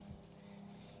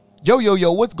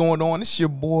Yo, what's going on? It's your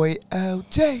boy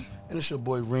LJ. And it's your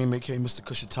boy Reem, a.k.a. Mr.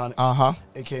 Cushatonics.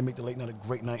 A.k.a. make the late night a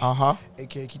great night.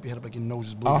 A.k.a. keep your head up like your nose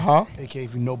is bleeding. A.k.a.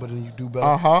 if you know better than you do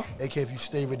better. A.k.a. if you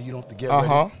stay ready, you don't have to get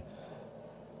ready.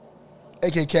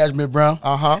 A.k.a. Cashmere Brown.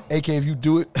 A.k.a. if you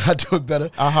do it, I do it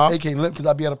better. A.k.a. limp because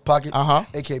I be out of pocket.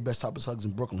 A.k.a. best topless hugs in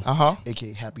Brooklyn.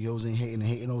 A.k.a. happy hoes ain't hating and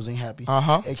hating hoes ain't happy.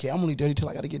 A.k.a. I'm only dirty till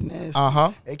I gotta get nasty.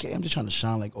 A.k.a. I'm just trying to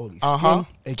shine like Oli Skin.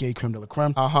 A.k.a. creme de la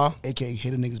creme. A.k.a.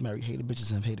 hater niggas marry hater bitches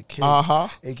and have hater kids.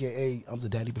 A.k.a. I'm the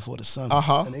daddy before the sun.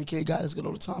 And A.k.a. God is good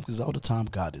all the time because all the time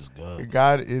God is good.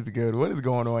 God is good. What is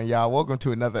going on, y'all? Welcome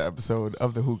to another episode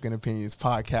of the Hook and Opinions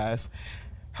podcast.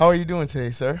 How are you doing today,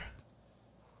 sir?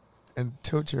 And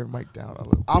tilt your mic down a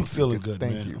little. I'm feeling good,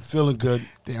 Thank man. you. I'm feeling good.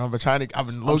 Damn, I've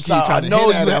been low key trying to know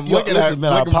hit at you him. have- Looking listen, at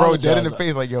man, I looking bro dead in the apologize.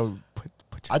 face like, yo, put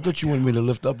your I thought you wanted me to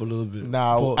lift up a little bit.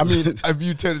 Nah, Pause. I mean, if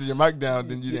you tilted your mic down,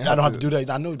 then you didn't I don't have to do that.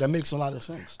 I know that makes a lot of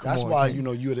sense. That's on, why,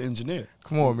 man. you're the engineer.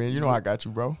 Come on, man. You know I got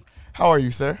you, bro. How are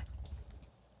you, sir?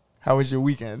 How was your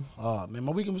weekend? Man,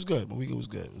 my weekend was good.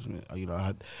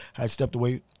 I had stepped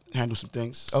away, handled some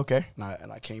things. Okay.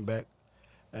 And I came back.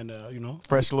 And,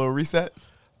 Fresh little reset?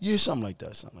 Yeah, something like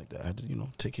that. I had to,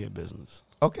 take care of business.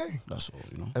 Okay. That's all,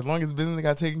 As long as business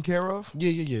got taken care of? Yeah.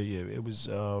 It was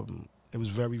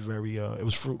very, very, it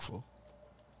was fruitful.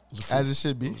 As it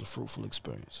should be. It was a fruitful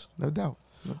experience. No doubt.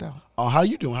 How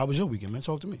you doing? How was your weekend, man?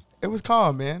 Talk to me. It was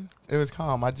calm, man. It was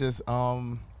calm. I just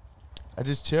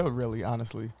chilled, really,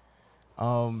 honestly.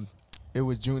 It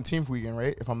was Juneteenth weekend,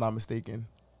 right? If I'm not mistaken.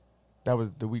 That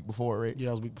was the week before, right? Yeah,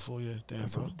 that was the week before, yeah. Damn,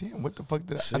 So, bro. damn, what the fuck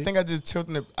did See? I think I just chilled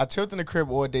in the crib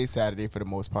all day Saturday for the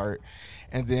most part.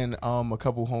 And then a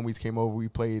couple homies came over. We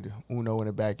played Uno in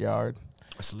the backyard.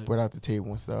 That's lit. Brought out the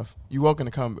table and stuff. You're welcome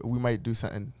to come. We might do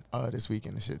something this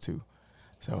weekend and shit too.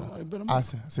 So I'll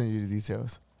send you the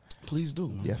details. Please do,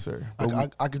 man. Yes, sir.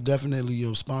 I could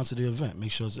definitely sponsor the event.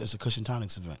 Make sure it's a Cushion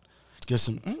Tonics event. Get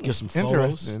some photos.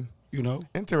 Interesting.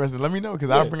 Interesting. Let me know because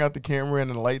I'll bring out the camera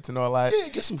and the lights and all that. Yeah,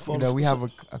 get some photos. We have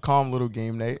a calm little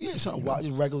game night. Yeah, something wild,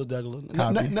 just regular.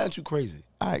 Copy. Nothing too crazy.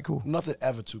 All right, cool. Nothing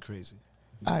ever too crazy.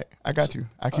 All right, I got you.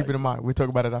 I keep it in mind. We'll talk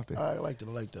about it after. I like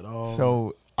that.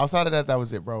 So outside of that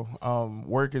was it, bro.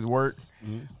 Work is work.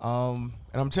 And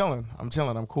I'm chilling.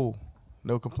 I'm cool.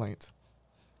 No complaints.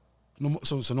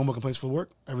 So no more complaints for work?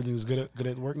 Everything is good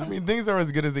at work now? I mean, things are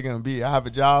as good as they're going to be. I have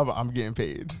a job. I'm getting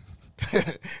paid.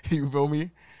 You feel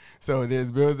me? So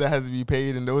there's bills that has to be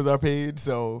paid, and those are paid.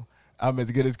 So I'm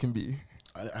as good as can be.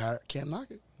 I can't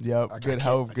knock it. Yep. Good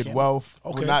health, good wealth.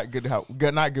 Okay. Well, not good health.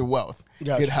 Not good wealth.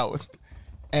 Gotcha. Good health.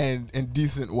 And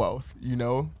decent wealth,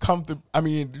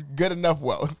 good enough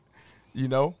wealth,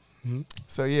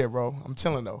 So, yeah, bro, I'm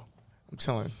chilling, though.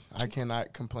 I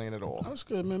cannot complain at all. That's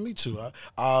good, man. Me too.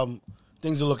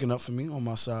 Things are looking up for me on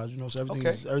my side, so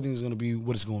everything's going to be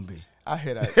what it's going to be. I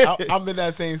hear that. I'm in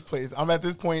that same place. I'm at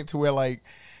this point to where, like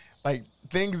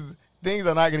things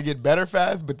are not going to get better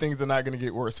fast, but things are not going to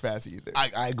get worse fast either.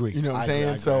 I agree. You know what I'm saying?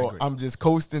 I agree. I'm just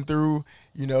coasting through.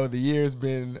 The year's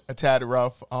been a tad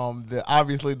rough.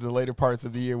 Obviously the later parts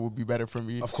of the year will be better for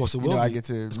me. Of course it will. I be. get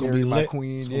to it's marry my lit.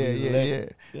 queen. It's Yeah.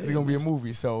 It's gonna be a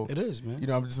movie. So it is, man.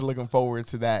 I'm just looking forward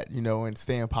to that. And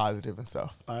staying positive and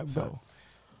stuff. All right, so,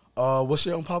 what's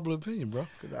your unpopular opinion, bro?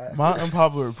 My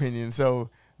unpopular opinion.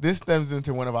 So this stems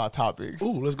into one of our topics.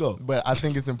 Ooh, let's go. But I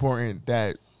think it's important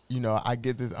that I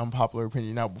get this unpopular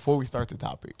opinion. Now, before we start the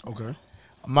topic, Okay.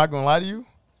 I'm not going to lie to you.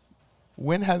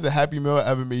 When has a Happy Meal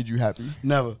ever made you happy?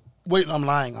 Never. Wait, I'm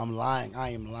lying. I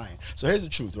am lying. So here's the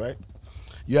truth, right?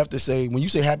 You have to say, when you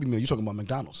say Happy Meal, you're talking about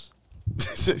McDonald's.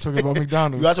 Talking about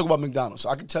McDonald's. You got to talk about McDonald's. So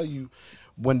I can tell you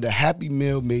when the Happy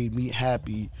Meal made me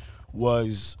happy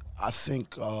was, I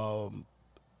think, I know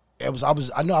I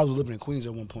was living in Queens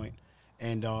at one point,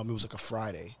 and it was like a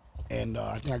Friday. And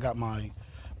I think I got my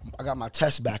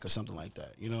test back or something like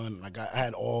that, and I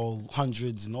had all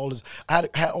hundreds and all this. I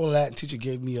had all of that, and teacher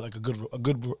gave me like a good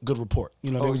report.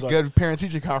 It was like, good parent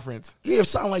teacher conference. yeah,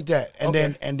 something like that. And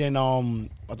Okay. then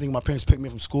I think my parents picked me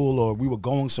up from school or we were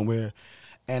going somewhere,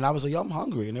 and I was like, yo, I'm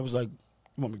hungry, and it was like,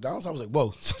 you want McDonald's? I was like,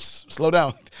 whoa, slow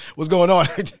down. What's going on?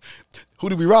 Who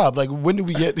did we rob? Like, when did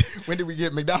we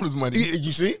get McDonald's money?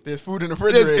 You see? There's food in the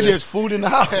refrigerator. There's food in the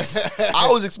house. I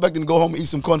was expecting to go home and eat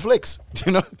some cornflakes,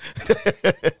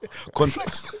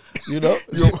 cornflakes, You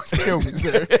almost killed me,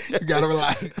 sir. You gotta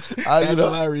relax. That's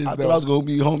hilarious, I though. thought I was going to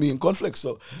be home eating cornflakes.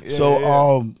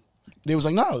 Yeah. They was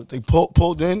like, no. They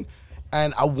pulled in,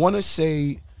 and I want to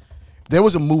say there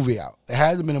was a movie out. There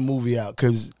had to have been a movie out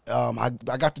because I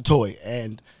got the toy,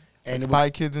 and it Spy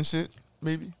Kids and shit,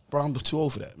 maybe? Bro, I'm too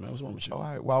old for that, man. What's wrong with you? All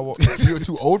right. Well, you're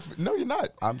too old. No, you're not.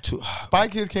 I'm too. Spy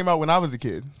Kids came out when I was a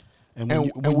kid. And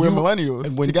we're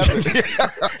millennials together.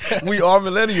 We are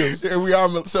millennials. Yeah, we are.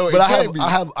 So, but I think.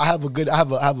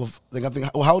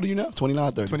 Well, how old are you now?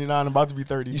 29, 30. 29. I'm about to be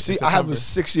 30. You see, I have a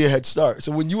 6-year head start.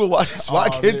 So when you were watching Spy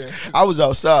Kids, man. I was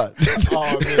outside.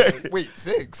 Oh man! Wait,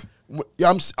 6?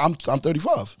 Yeah, I'm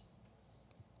 35.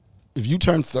 If you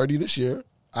turn 30 this year,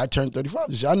 I turned 35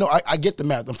 this year. I know I get the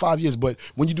math. I'm 5 years, but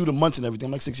when you do the months and everything,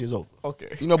 I'm like 6 years old. Okay.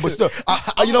 You know, but still,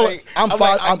 I'm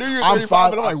 5. I knew you were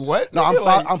 35, but I'm like, what? No, I'm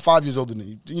 5. I'm 5 years older than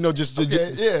you. You know, just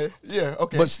okay, yeah,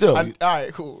 okay. But still, all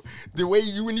right, cool. The way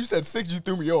when you said 6, you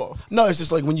threw me off. No, it's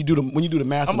just like when you do the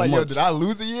math. I'm like, yo, did I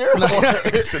lose a year? Am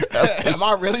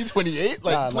I really 28?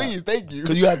 Like, please, thank you.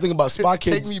 Because you got to think about Spy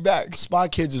Kids. Take me back. Spy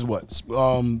Kids is what?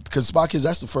 Because Spy Kids,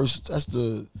 that's the first. That's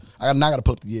the. I got to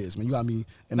put up the years, man. You got me.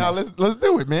 Now let's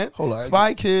do it, man. Hold on.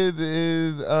 Spy Kids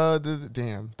is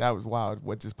damn, that was wild.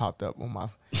 What just popped up on my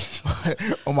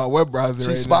on my web browser?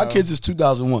 See, Spy Kids is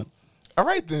 2001. All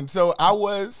right then. So I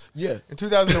was in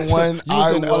 2001. You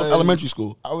was in elementary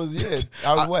school. I was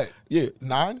I was what? Yeah,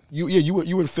 9. You were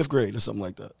in 5th grade or something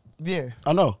like that. Yeah,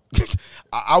 I know.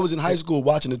 I was in high school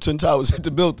watching the Twin Towers hit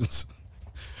the buildings.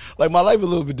 Like my life a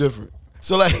little bit different.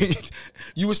 So like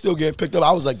you were still getting picked up.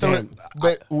 I was like, damn.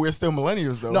 But we're still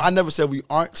millennials though. No, I never said we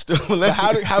aren't still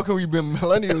millennials. How can we be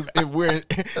millennials if we're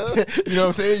you know what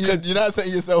I'm saying? You're not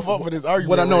setting yourself up for this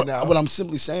argument right now. What I'm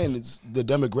simply saying is the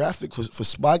demographic for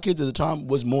Spy Kids at the time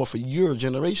was more for your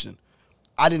generation.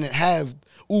 I didn't have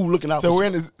looking out.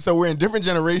 So we're in different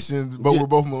generations, but we're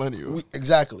both millennials.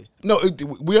 Exactly. No,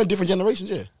 we're in different generations.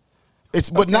 Yeah,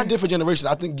 but not different generations.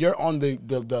 I think you're on the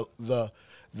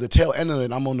tail end of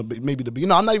it. I'm on maybe the beginning.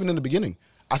 No, I'm not even in the beginning.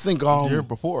 I think year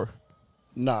before.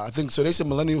 Nah, I think so. They said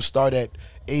millennials start at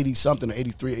 80 something, or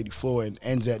 83, 84, and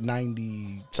ends at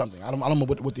 90 something. I don't know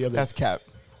what the other. That's cap.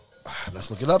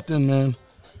 Let's look it up then, man.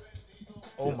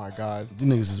 Oh my God, these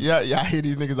niggas is I hear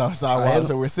these niggas outside.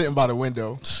 So we're sitting by the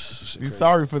window.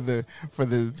 Sorry for the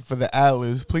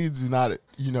ad-libs. Please do not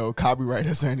copyright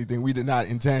us or anything. We did not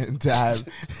intend to have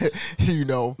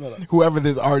whoever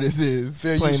this artist is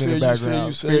playing in the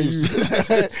background. Fair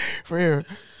use. For here.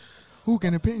 Who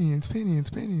can opinions? We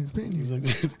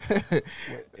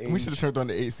should have turned on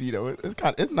the AC though.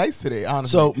 It's nice today,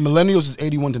 honestly. So millennials is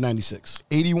 81 to 96.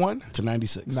 81 to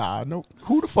 96. Nah, no.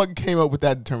 Who the fuck came up with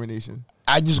that determination?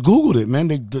 I just Googled it, man.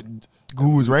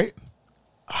 Google's right.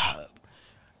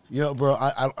 Bro,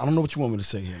 I don't know what you want me to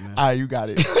say here, man. All right, you got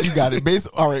it.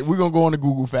 All right, we're going to go on the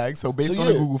Google facts. So based on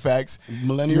the Google facts,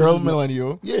 you're a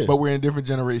millennial, but we're in different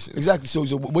generations. Exactly. So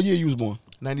what year you was born?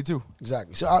 92.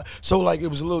 Exactly. So like it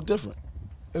was a little different.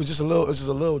 It was just a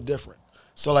little different.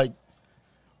 So like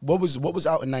what was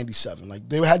out in 97? Like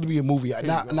there had to be a movie.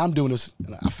 Now I'm doing this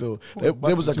and I feel there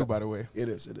was like by the way. It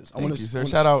is. Thank you, sir.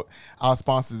 Shout out our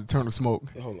sponsors, Eternal Smoke.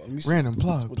 Hold on, let me see. Random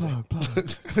plug.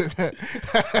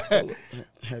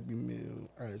 Happy Meal.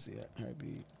 All right, let's see.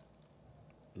 Happy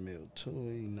Meal Toy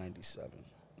 97.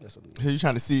 That's what So you're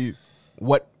trying to see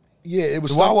what? Yeah, it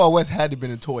was. The Wild Wild West had to have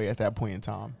been a toy at that point in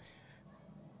time.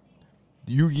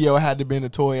 Yu-Gi-Oh had to have been a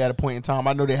toy at a point in time.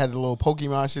 I know they had the little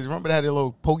Pokemon shit. Remember they had the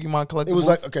little Pokemon collectibles? It was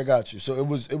like, okay, got you. So it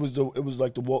was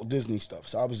like the Walt Disney stuff.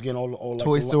 So I was getting all like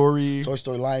Toy Story,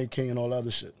 Lion King, and all that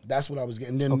other shit. That's what I was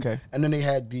getting. And then they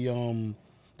had the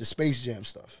Space Jam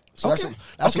stuff. So that's what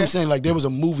I'm saying. Like there was a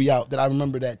movie out that I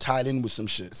remember that tied in with some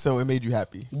shit. So it made you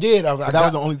happy. Yeah, that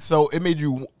was the only. So it made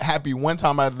you happy one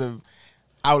time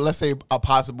let's say a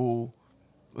possible.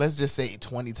 Let's just say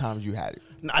 20 times you had it.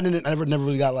 I never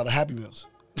really got a lot of Happy Meals.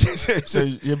 So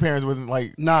your parents wasn't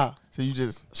like nah. So you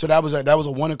just that was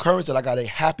a one occurrence that I got a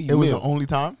Happy Meal. It was the only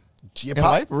time in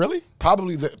life, really?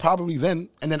 Probably then,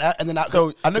 and then.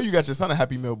 So I know you got your son a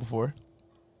Happy Meal before.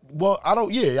 Well, I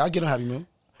don't. Yeah, I get a Happy Meal.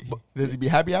 Does he be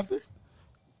happy after?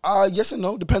 Yes and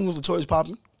no. Depends if the toy's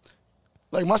popping.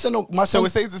 Like my son. So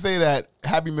it's safe to say that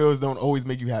Happy Meals don't always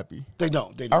make you happy. They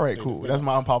don't. All right, cool. That's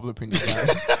my unpopular opinion,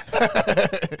 guys.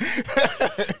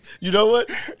 You know what?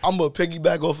 I'm gonna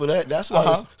piggyback off of that. That's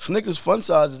why Snickers fun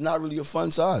size is not really a fun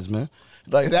size, man.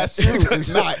 Like that's true. It's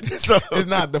not. It's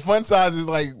not. The fun size is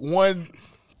like one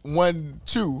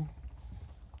chew.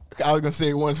 I was gonna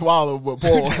say one swallow, but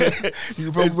Paul, it's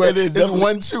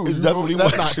 1 chew. It's definitely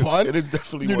that's one not chew. fun. It is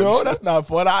definitely you one know chew. That's not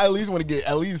fun. I at least want to get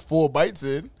at least 4 bites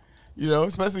in. You know,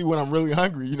 especially when I'm really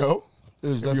hungry. You know.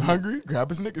 If you're hungry,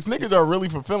 grab a Snickers. Snickers are really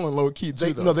fulfilling low key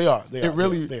too. No, they are. They are.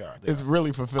 It's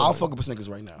really fulfilling. I'll fuck up a Snickers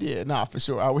right now. Yeah, nah, for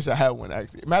sure. I wish I had one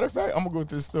actually. Matter of fact, I'm gonna go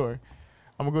to the store.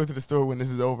 When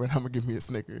this is over, and I'm gonna give me a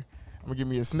Snicker. I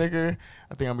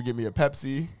think I'm gonna get me a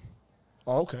Pepsi.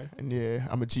 Oh, okay. And yeah,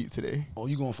 I'm a cheat today. Oh,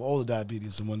 you going for all the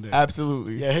diabetes in one day?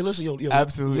 Absolutely. Yeah. Hey, listen, yo.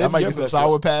 Absolutely. I might get some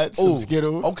Sour Patch, some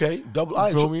Skittles. Okay. Double.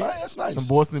 All right, that's nice. Some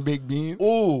Boston baked beans.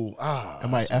 Oh, I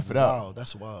might F it up. Wow,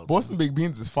 that's wild. Boston baked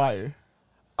beans is fire.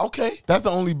 Okay. That's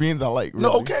the only beans I like. Really.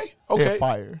 No, okay. They're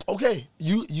fire. Okay.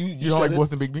 You don't like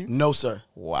Boston baked beans? No, sir.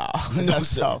 Wow.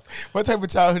 That's tough. What type of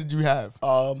childhood did you have?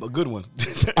 A good one.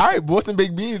 All right, Boston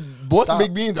baked beans.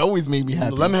 Baked beans always made me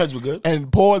happy. The Lemonheads were good. And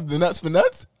pause the Nuts for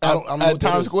Nuts at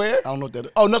Times Square. I don't know what that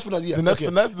is. Oh, Nuts for Nuts, yeah. The Nuts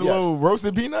for Nuts, the little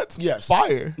roasted peanuts? Yes.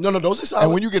 Fire. No, those are solid.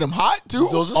 And when you get them hot, too?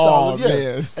 Those are solid, yeah.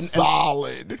 Man,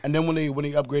 solid. And then when they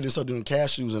upgraded and started doing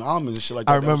cashews and almonds and shit like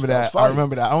that. I remember that.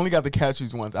 I only got the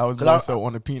cashews once. I was more so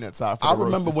on the peanut side for the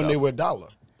remember when they were $1.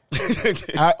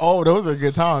 Those are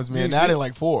good times, man. Now they're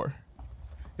like $4.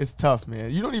 It's tough,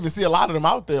 man. You don't even see a lot of them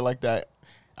out there like that.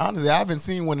 Honestly, I haven't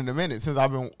seen one in a minute since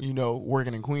I've been,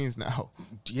 working in Queens now.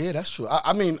 Yeah, that's true.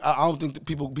 I mean, I don't think that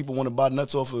people want to buy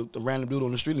nuts off of a random dude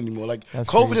on the street anymore. Like that's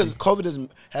COVID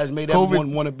has made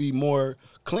everyone want to be more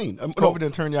clean. COVID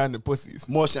didn't turn y'all into pussies.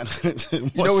 More you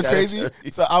know what's crazy?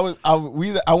 So I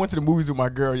went to the movies with my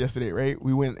girl yesterday, right?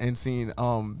 We went and seen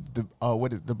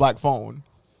the Black Phone.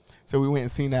 So we went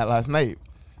and seen that last night.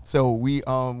 So we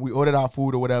ordered our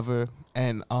food or whatever,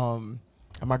 and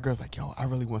my girl's like, yo, I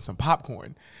really want some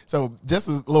popcorn. So just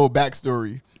a little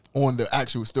backstory on the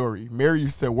actual story. Mary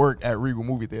used to work at Regal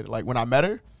Movie Theater. Like when I met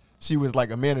her, she was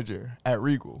like a manager at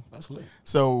Regal. That's lit.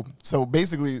 So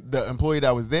basically the employee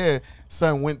that was there,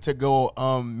 son went to go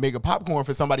make a popcorn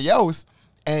for somebody else,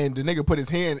 and the nigga put his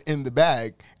hand in the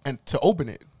bag and to open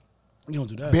it. You don't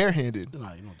do that. Barehanded.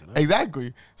 Nah, you don't do that.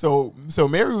 Exactly. So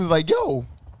Mary was like, yo.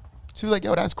 She was like,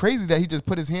 yo, that's crazy that he just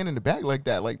put his hand in the bag like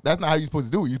that. Like, that's not how you're supposed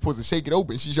to do it. You're supposed to shake it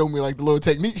open. She showed me, like, the little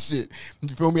technique shit. You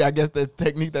feel me? I guess that's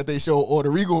technique that they show all the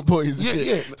Regal employees and shit.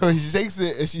 Yeah. So he shakes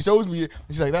it, and she shows me it, and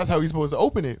she's like, that's how he's supposed to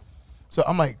open it. So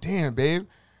I'm like, damn, babe.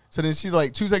 So then she's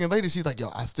like, 2 seconds later, she's like,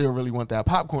 yo, I still really want that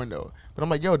popcorn, though. But I'm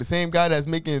like, yo, the same guy that's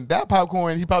making that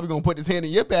popcorn, he probably going to put his hand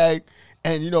in your bag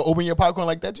and, open your popcorn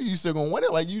like that, too. You still going to want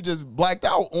it. Like, you just blacked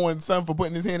out on son for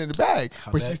putting his hand in the bag.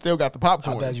 But she still got the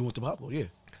popcorn. How bad you want the popcorn? Yeah.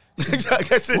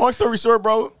 Long story short,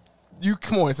 bro,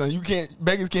 come on, son.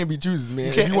 Beggars can't be choosers, man.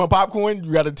 If you want popcorn,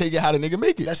 you got to take it how the nigga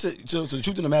make it. That's it. So the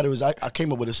truth of the matter is, I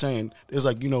came up with a saying. It's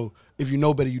like, if you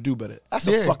know better, you do better. That's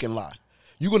a fucking lie.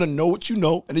 You're gonna know what you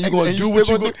know, and then you're gonna do what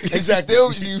you do. Exactly.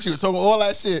 You should. So all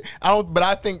that shit. But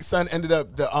I think son ended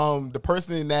up the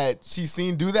person that she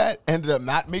seen do that ended up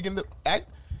not making the act.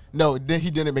 No, then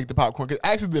he didn't make the popcorn because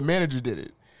actually the manager did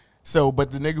it. So,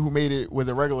 but the nigga who made it was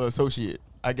a regular associate.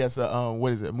 I guess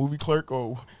what is it, a movie clerk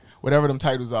or whatever them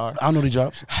titles are. I don't know the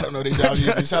jobs. I don't know their jobs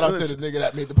either. Shout out to the nigga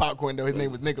that made the popcorn though. His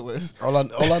name was Nicholas. All I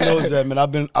know is that, man,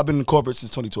 I've been in corporate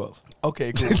since 2012.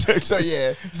 Okay, cool. So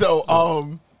yeah.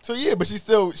 So yeah, but she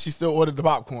still ordered the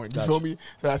popcorn. You feel me?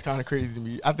 So that's kind of crazy to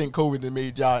me. I think COVID done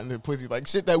made y'all and the pussy like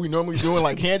shit that we normally doing,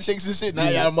 like handshakes and shit. Now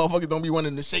y'all motherfuckers don't be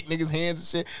wanting to shake niggas' hands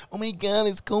and shit. Oh my God,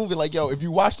 it's COVID. Like, yo, if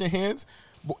you wash your hands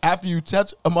after you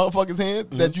touch a motherfucker's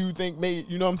hand that you think made,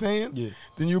 you know what I'm saying? Yeah.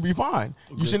 Then you'll be fine.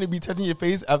 Okay. You shouldn't be touching your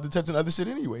face after touching other shit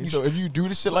anyway. So if you do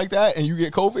the shit like that and you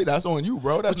get COVID, that's on you,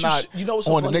 bro. That's not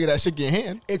on the nigga that shook your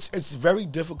hand. It's very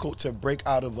difficult to break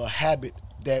out of a habit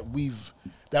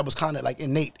that was kind of like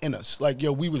innate in us. Like,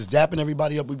 yo, we was zapping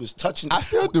everybody up. We was touching. I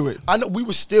still do it. I know we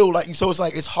was still like, so it's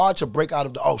like, it's hard to break out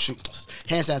of the, oh shoot,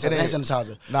 hand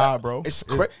sanitizer. Nah, bro. It's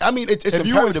I mean, it's if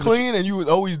you was clean and you was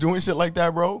always doing shit like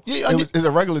that, bro, yeah, it's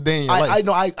a regular day in your life. I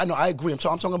know, I agree. I'm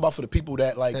talking about for the people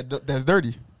that like. That's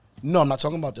dirty. No, I'm not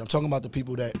talking about that. I'm talking about the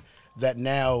people that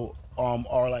now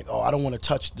are like, oh, I don't want to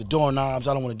touch the doorknobs.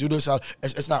 I don't want to do this.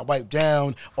 It's not wiped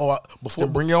down. Or before,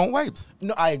 then bring your own wipes.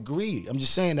 No, I agree. I'm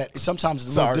just saying that sometimes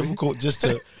it's a little difficult just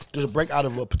to break out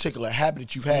of a particular habit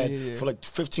that you've had for like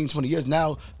 15, 20 years.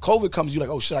 Now, COVID comes, you're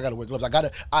like, oh shit, I got to wear gloves.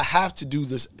 I have to do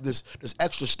this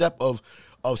extra step of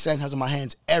sanitizing my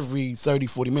hands every 30,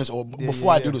 40 minutes, or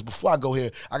before I do this, before I go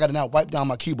here, I got to now wipe down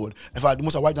my keyboard.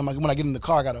 Once I wipe down when I get in the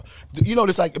car, I got to,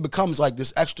 this like, it becomes like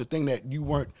this extra thing that you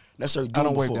weren't necessarily doing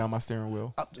before. I don't wipe down my steering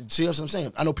wheel. See what I'm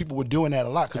saying? I know people were doing that a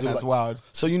lot. And that's wild.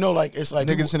 So, like, it's like.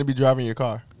 Niggas shouldn't be driving your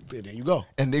car. There you go.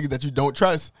 And niggas that you don't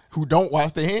trust, who don't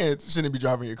wash their hands, shouldn't be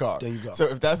driving your car. There you go. So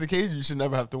if that's the case, you should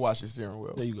never have to wash your steering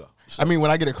wheel. There you go. So, I mean,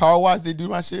 when I get a car wash, they do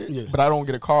my shit. Yeah. But I don't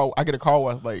get a car. I get a car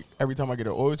wash like every time I get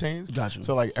an oil change. Gotcha.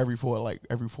 So like every 4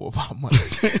 or 5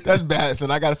 months. That's bad.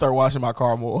 So I got to start washing my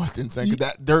car more often. Because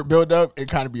that dirt build up, it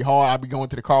kind of be hard. I be going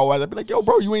to the car wash. I be like, yo,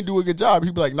 bro, you ain't doing a good job.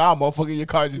 He be like, nah, motherfucker, your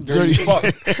car just dirty as fuck.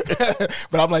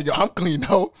 But I'm like, yo, I'm clean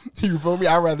though. You feel me?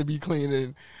 I'd rather be clean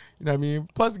than. You know what I mean?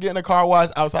 Plus, getting a car wash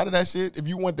outside of that shit, if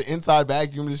you want the inside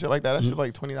vacuum and shit like that, that shit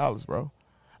like $20, bro.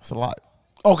 That's a lot.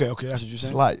 Okay, that's what you're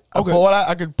saying. Like, okay,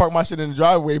 I could park my shit in the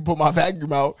driveway, put my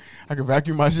vacuum out. I can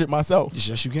vacuum my shit myself.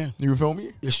 Yes, you can. You feel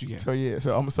me? Yes, you can. So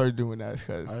I'm gonna start doing that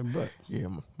because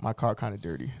my car kind of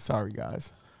dirty. Sorry,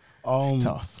 guys. It's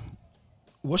tough.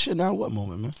 What's your now what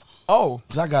moment, man? Oh,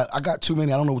 because I got too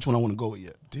many. I don't know which one I want to go with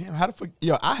yet. Damn,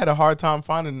 I had a hard time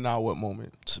finding a now what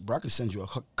moment. So, bro, I could send you a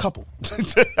couple.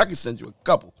 I can send you a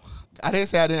couple. I didn't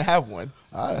say I didn't have one.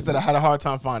 I said I had a hard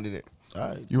time finding it. All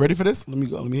right. You ready for this? Let me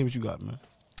go. Let me hear what you got, man.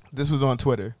 This was on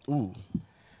Twitter. Ooh.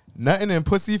 Nothing in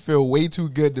pussy feel way too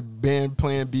good to ban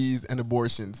Plan Bs and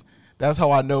abortions. That's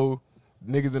how I know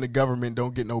niggas in the government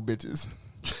don't get no bitches.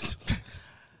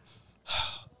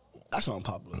 That's an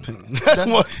unpopular opinion.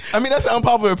 That's an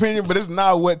unpopular opinion, but it's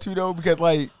not what to though, because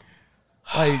like,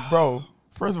 bro,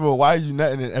 first of all, why are you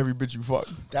nutting in every bitch you fuck?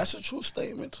 That's a true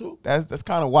statement too. That's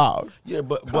kind of wild. Yeah,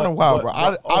 but kind of wild, bro.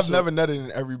 I've never nutted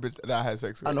in every bitch that I had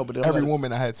sex with. I know, but every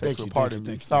woman I had sex with. Pardon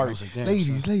me. Sorry,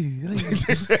 ladies.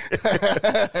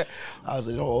 I was like,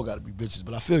 they don't all got to be bitches,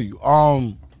 but I feel you.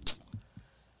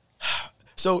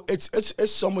 So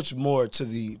it's so much more to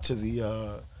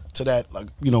that, like,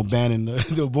 you know, banning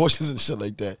the abortions and shit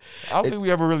like that. I don't think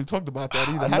we ever really talked about that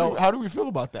either. How do we feel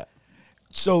about that?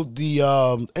 So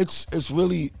it's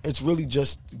really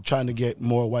just trying to get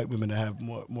more white women to have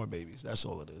more babies. That's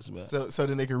all it is, man. So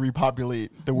then they can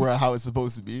repopulate the world how it's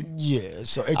supposed to be. Yeah.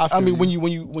 So I mean, when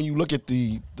you look at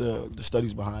the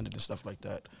studies behind it and stuff like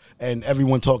that, and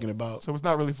everyone talking about. So it's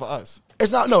not really for us.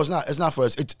 It's not. No, it's not. It's not for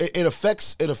us. It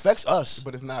affects us.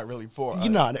 But it's not really for us. You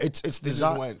know, it's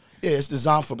designed. Yeah, it's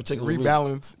designed for particular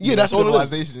rebalance. Yeah, that's all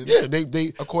it is. Yeah,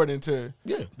 they according to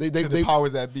the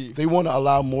powers that be. They want to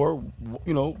allow more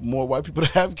white people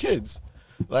to have kids,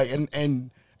 like and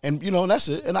you know, and that's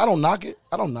it. And I don't knock it.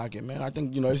 Man. I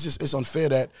think, you know, it's unfair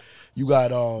that you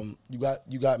got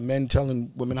men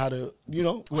telling women how to, you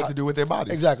know, what to do with their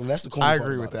bodies. Exactly. That's the cool part. I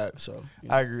agree with that. So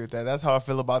I agree with that. That's how I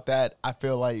feel about that. I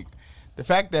feel like the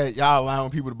fact that y'all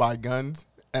allowing people to buy guns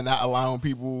and not allowing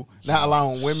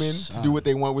women to do what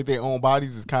they want with their own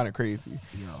bodies is kind of crazy.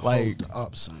 Yo, like, hold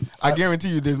up, son. I guarantee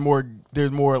you there's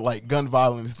more like gun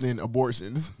violence than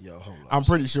abortions. Yo, hold up. I'm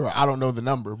pretty sure. I don't know the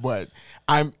number, but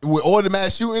I'm with all the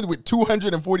mass shootings, with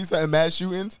 240-something mass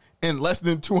shootings in less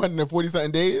than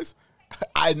 240-something days,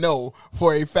 I know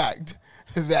for a fact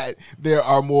that there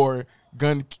are more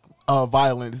gun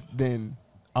violence than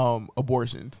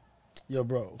abortions. Yo,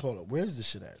 bro, hold up. Where's this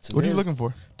shit at? So what are you looking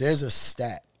for? There's a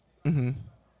stat. Mm-hmm.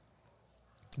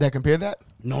 That compare that?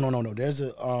 No. There's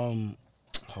a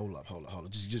hold up.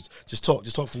 Just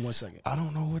talk for 1 second. I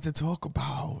don't know what to talk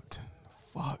about.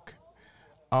 Fuck.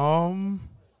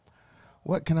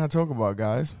 What can I talk about,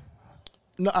 guys?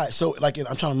 No, all right, so like I'm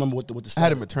trying to remember what the stat I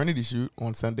had a maternity shoot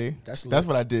on Sunday. That's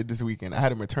what I did this weekend. I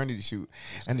had a maternity shoot,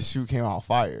 and the shoot came out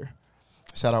fire.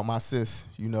 Shout out my sis,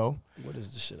 you know. What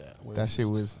is the shit at? That shit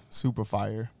was super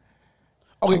fire.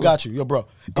 Okay, got you. Yo, bro.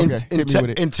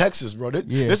 In Texas, bro. This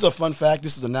is a fun fact.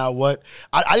 This is a now what.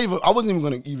 I wasn't even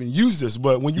going to even use this,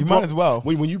 but when you might as well.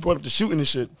 When you brought up the shooting and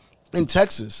shit, in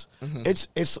Texas,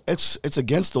 it's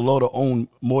against the law to own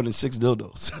more than 6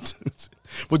 dildos.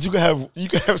 But you can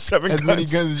have 7 as guns. many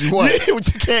guns as you want. Yeah,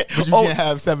 but you can't. But you can't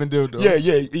have 7 dildos. Yeah.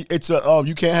 It's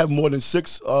you can't have more than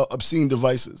 6 obscene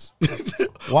devices.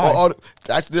 Why?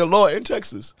 That's their law in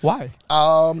Texas. Why?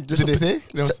 Did they say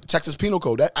Texas Penal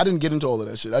Code? I didn't get into all of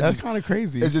that shit. That's kind of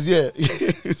crazy. It's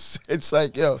just it's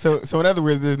like, yo. So in other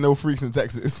words, there's no freaks in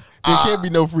Texas. There can't be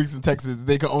no freaks in Texas.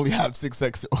 They can only have 6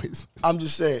 sex toys. I'm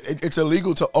just saying it's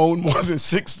illegal to own more than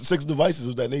six devices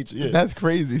of that nature. Yeah, that's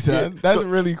crazy, son. Yeah. That's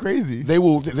really crazy. They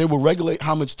will regulate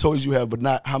how much toys you have, but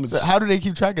not how much. So how do they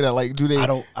keep track of that? Like, do they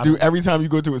do every time you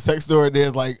go to a sex store,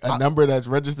 there's like a number that's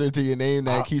registered to your name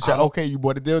that keeps track? Okay, you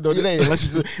bought a dildo today.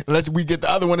 Unless we get the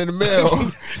other one in the mail,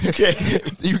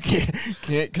 you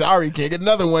can't. Sorry, can't get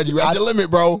another one. You at your limit,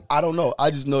 bro. I don't know.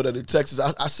 I just know that in Texas,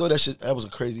 I saw that shit. That was a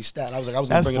crazy stat. I was like,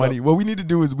 that's funny. What we need to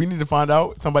do is we need to find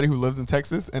out somebody who lives in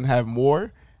Texas and have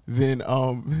more than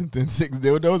 6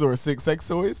 dildos or 6 sex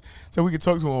toys, so we could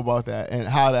talk to them about that and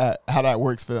how that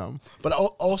works for them. But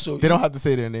also, they don't have to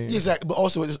say their name. Yeah, exactly. But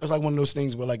also, it's like one of those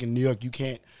things where, like in New York, you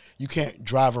can't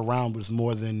drive around with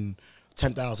more than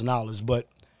 $10,000. But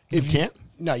if you can't.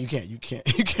 No, you can't. You can't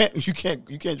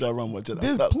drive around with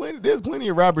 $10,000. There's plenty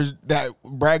of rappers that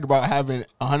brag about having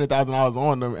 $100,000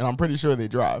 on them, and I'm pretty sure they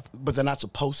drive. But they're not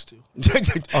supposed to.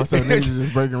 Oh, so niggas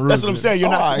just breaking rules. That's what I'm saying. You're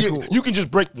not. Right, cool. You can just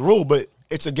break the rule, but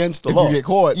it's against the law. If you get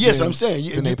caught, yes, I'm saying.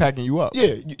 Then they packing you up.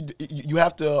 Yeah, you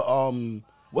have to.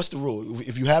 what's the rule?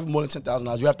 If you have more than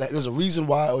 $10,000, you have to. There's a reason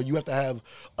why, or you have to have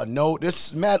a note.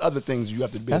 There's mad other things you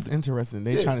have to be. That's interesting.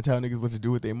 They trying to tell niggas what to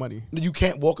do with their money. You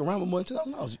can't walk around with more than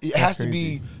 $10,000. It has to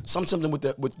be something with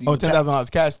the.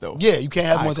 $10,000 cash though. Yeah, you can't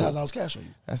have more than $10,000 cash on you.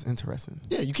 That's interesting.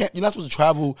 Yeah, you can't. You're not supposed to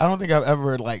travel. I don't think I've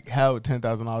ever like held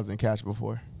 $10,000 in cash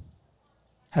before.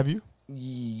 Have you?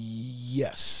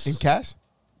 Yes. In cash?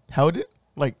 Held it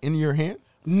like in your hand?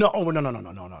 No. It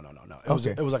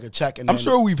was like a check. And I'm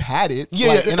sure we've had it. Yeah,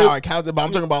 like, in our accounts, but I'm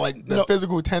talking about like the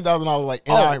physical $10,000 like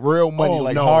in our real money,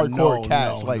 like hardcore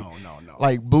cash,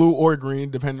 like blue or green,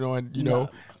 depending on you know,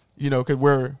 because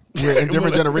we're in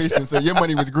different generations. So your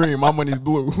money was green, my money's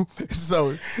blue.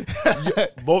 So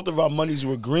both of our monies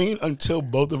were green until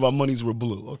both of our monies were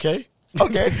blue. Okay.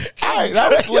 Okay. All right,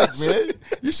 that was slick, man.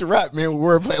 You should rap, man,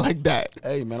 with wordplay like that.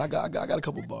 Hey, man, I got a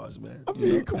couple bars, man. I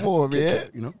mean, come on, man.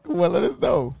 You know, come on, let us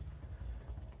know.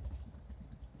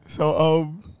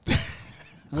 So,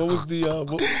 what was the?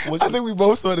 I think we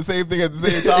both saw the same thing at the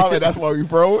same time, and that's why we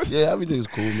froze. Yeah, everything's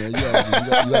cool, man.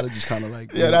 You gotta just kind of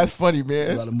like. Yeah, that's funny,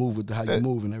 man. You gotta move with how you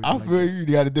move and everything. I feel you. You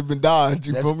gotta dip and dodge.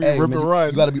 You feel me? Rip and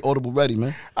run. You gotta be audible ready,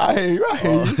 man. I hear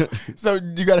you. So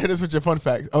you gotta hit us with your fun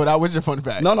fact. Oh, that was your fun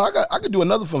fact. No, I could do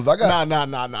another fun fact.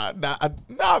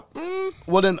 Nah.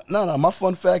 Well then, no. My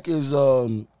fun fact is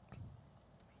damn.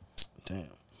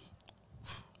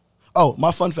 Oh,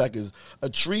 my fun fact is a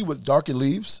tree with darker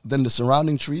leaves than the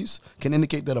surrounding trees can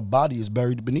indicate that a body is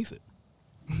buried beneath it.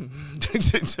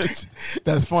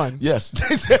 That's fun. Yes.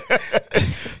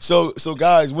 So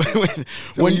guys,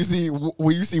 when you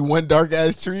see one dark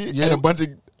ass tree and a bunch of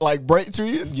like bright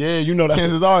trees, you know that's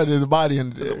chances are there's a body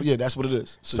under there. Yeah, that's what it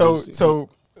is. So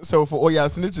for all y'all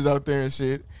snitches out there and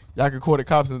shit, y'all can call the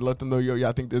cops and let them know,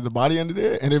 y'all think there's a body under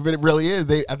there, and if it really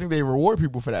is, I think they reward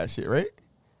people for that shit, right?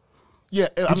 Yeah,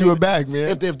 get you a bag,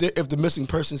 man. If the missing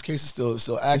persons case is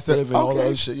still active and all that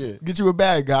other shit, yeah. Get you a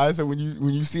bag, guys. So when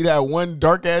you see that one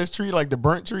dark ass tree, like the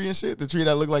burnt tree and shit, the tree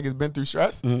that look like it's been through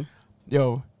stress,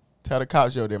 yo, tell the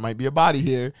cops, there might be a body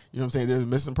here. You know what I'm saying? There's a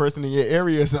missing person in your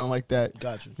area or something like that.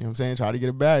 Got you. You know what I'm saying? Try to get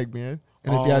a bag, man.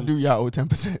 And if y'all do, y'all owe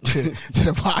 10% to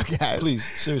the podcast. Please,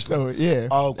 seriously. So yeah,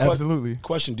 absolutely.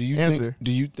 Question: Do you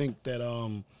think that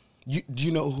do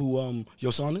you know who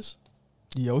Yosan is?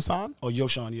 Yosan? Or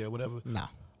Yoshan, yeah, whatever. Nah.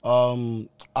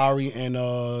 Ari and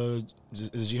is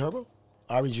it G Herbo?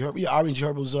 Ari and G Herbo? Yeah, Ari and G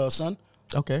Herbo's son.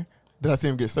 Okay. Did I see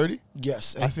him get sturdy?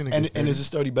 Yes. I seen him get sturdy. And is his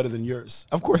sturdy better than yours?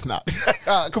 Of course not.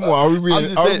 Come on, are we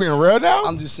being real now?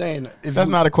 I'm just saying. That's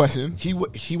not a question. He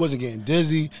wasn't getting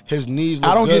dizzy. His knees look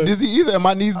I don't good. get dizzy either.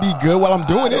 My knees be good while I'm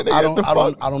doing it. I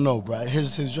don't know, bro.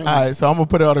 His drink. All right, so I'm going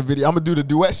to put it on a video. I'm going to do the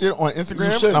duet shit on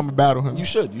Instagram, and I'm going to battle him. You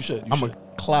should. I'm going to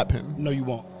clap him. No, you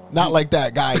won't. Not like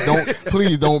that, guys.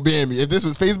 Please don't ban me. If this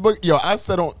was Facebook, I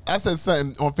said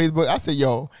something on Facebook. I said,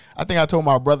 I think I told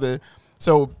my brother.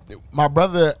 So my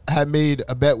brother had made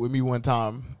a bet with me one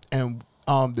time, and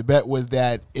the bet was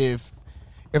that if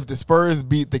the Spurs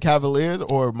beat the Cavaliers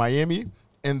or Miami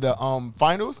in the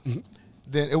finals,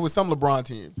 then it was some LeBron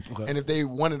team. Okay. And if they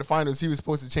won in the finals, he was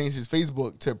supposed to change his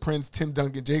Facebook to Prince Tim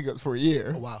Duncan Jacobs for a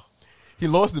year. Oh, wow. He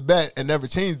lost the bet and never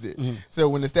changed it. So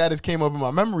when the status came up in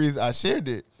my memories, I shared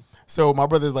it. So my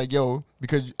brother's like,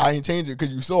 because I ain't changed it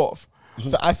because you soft.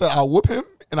 So I said, I'll whoop him,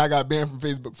 and I got banned from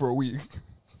Facebook for a week.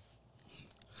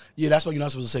 Yeah, that's why you're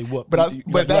not supposed to say whoop. You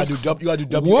gotta do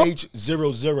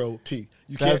WH00P.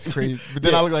 That's crazy. But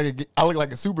then I look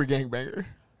like a super gangbanger.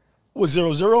 What, 00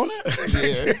 on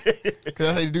it? Yeah. Because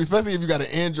that's how you do, especially if you got an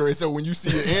Android. So when you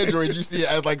see an Android, you see it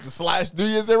as like the slash through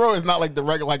your zero. It's not like the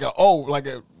regular, like a O, like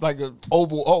a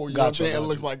oval O. You know what I'm saying? It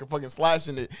looks like a fucking slash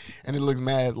in it, and it looks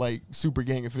mad like super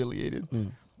gang affiliated.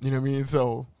 You know what I mean?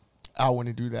 So I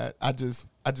wouldn't do that. I just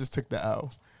took the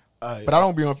L. But I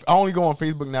only go on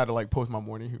Facebook now to like post my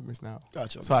morning humors now.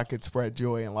 Gotcha. So I could spread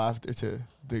joy and laughter to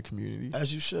the community.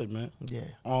 As you should, man. Yeah.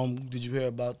 Did you hear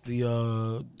about the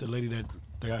lady that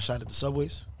got shot at the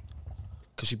Subways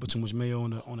because she put too much mayo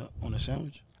on a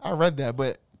sandwich? I read that,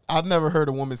 but I've never heard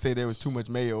a woman say there was too much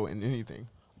mayo in anything.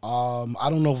 I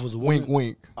don't know if it was a woman. Wink,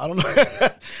 wink. I don't know.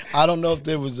 I don't know if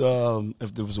there was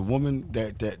a woman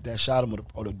that shot him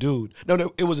or the dude.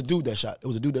 No, it was a dude that shot. It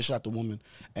was a dude that shot the woman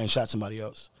and shot somebody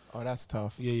else. Oh, that's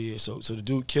tough. Yeah. So the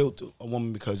dude killed a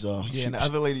woman because and the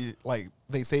other lady, like,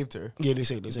 they saved her. Yeah, they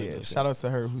saved her. Yeah, shout out to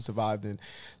her who survived, and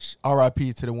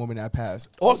R.I.P. to the woman that passed.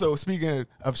 Also, speaking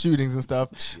of shootings and stuff,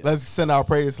 let's send our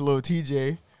prayers to little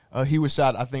TJ. He was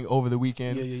shot, I think, over the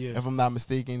weekend. Yeah. If I'm not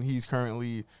mistaken, he's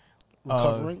currently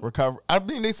recovering. I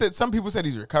mean, some people said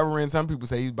he's recovering. Some people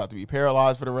say he's about to be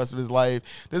paralyzed for the rest of his life.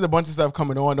 There's a bunch of stuff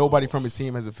coming on. Nobody from his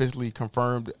team has officially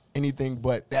confirmed anything,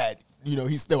 but that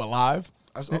he's still alive.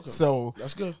 So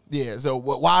that's good. Yeah. So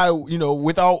why,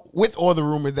 with all the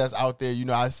rumors that's out there,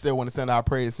 I still want to send our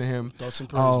praise to him. Thoughts and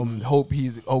praise, hope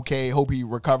he's okay. Hope he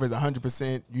recovers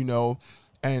 100%.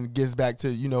 And gets back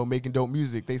to, making dope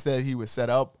music. They said he was set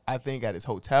up, I think, at his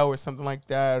hotel or something like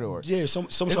that. Or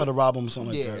someone tried to rob him or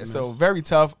something like that. Yeah, so very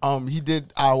tough. He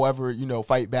did, however,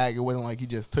 fight back. It wasn't like he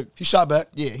just took... He shot back.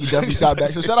 Yeah, he definitely shot back.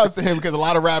 So shout out to him, because a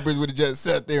lot of rappers would have just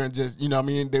sat there and just, they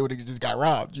would have just got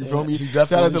robbed. You feel me?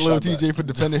 Shout out to Lil TJ for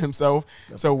defending himself.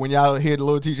 So when y'all hear the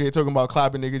Lil TJ talking about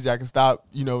clapping niggas, y'all can stop,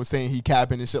 saying he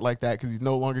capping and shit like that, because he's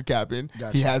no longer capping.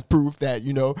 Gotcha. He has proof that,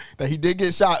 that he did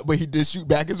get shot, but he did shoot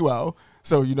back as well.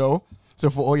 So,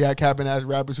 so for all y'all capping ass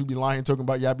rappers who be lying, talking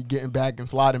about y'all be getting back and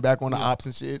sliding back on the ops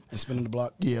and shit. And spinning the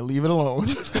block. Yeah, leave it alone.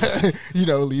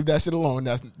 Leave that shit alone.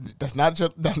 That's not your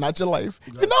life.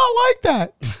 You're not like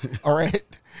that. All right?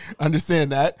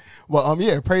 Understand that. Well,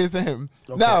 praise to him.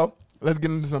 Okay. Now, let's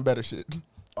get into some better shit.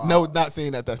 No, not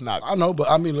saying that that's not. I know, but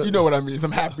I mean, you know what I mean.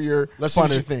 Some happier,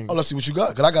 funner things. Oh, let's see what you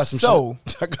got. Because I got some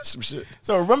shit. I got some shit.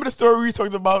 So remember the story we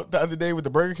talked about the other day with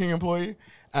the Burger King employee?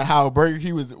 And how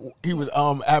he was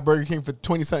at Burger King for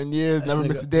 20-something years, never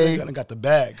missed a day. He got the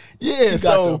bag. Yeah, he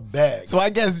got the bag. So I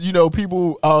guess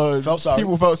people felt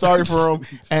sorry for him,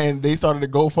 and they started a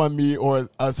GoFundMe or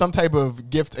some type of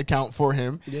gift account for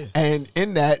him. Yeah. And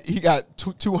in that, he got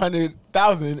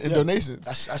 $200,000 in donations.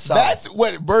 That's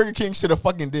what Burger King should have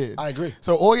fucking did. I agree.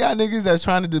 So all y'all niggas that's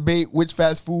trying to debate which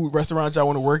fast food restaurants y'all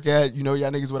want to work at, y'all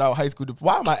niggas without high school.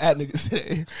 Why am I at niggas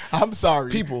today? I'm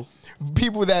sorry.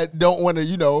 People that don't want to,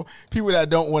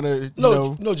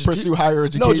 pursue higher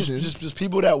education. No, just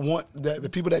people that want that. The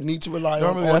people that need to rely on.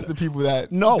 Normally, that's the people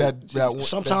that sometimes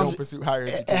that don't pursue higher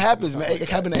education. It happens, man. It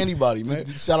happens to anybody, man.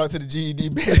 Shout out to the GED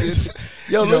bandits.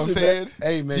 Yo, listen, man.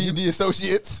 Hey, man. GED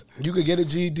associates. You could get a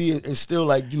GED and still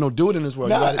do it in this world.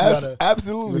 Nah,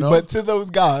 absolutely. But to those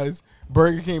guys,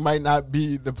 Burger King might not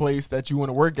be the place that you want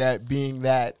to work at, being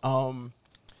that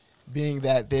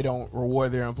they don't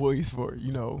reward their employees for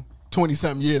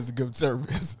 20-something years of good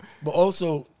service. But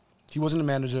also, he wasn't a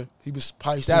manager. He was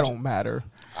probably... That don't matter.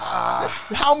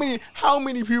 How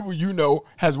many people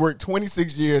has worked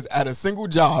 26 years at a single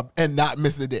job and not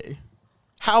missed a day?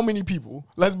 How many people?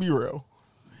 Let's be real.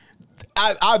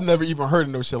 I've never even heard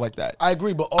of no shit like that. I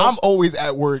agree, but also, I'm always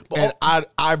at work and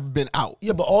I've been out.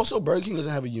 Yeah, but also Burger King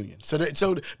doesn't have a union, so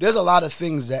there's a lot of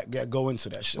things that go into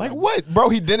that shit. Like what, bro?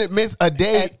 He didn't miss a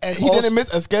day. And he didn't miss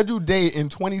a scheduled day in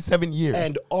 27 years.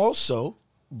 And also,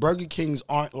 Burger Kings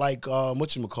aren't like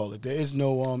whatchamacallit. There is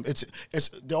no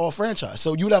they're all franchise.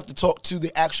 So you'd have to talk to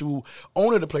the actual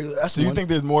owner of the place. So you think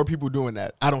there's more people doing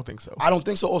that? I don't think so. I don't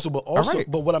think so.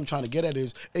 But what I'm trying to get at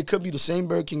is it could be the same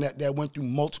Burger King that went through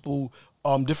multiple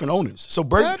different owners. So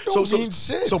Burger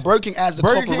King as a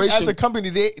corporation, King as a company,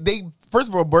 they first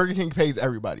of all, Burger King pays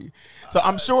everybody. So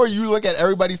I'm sure you look at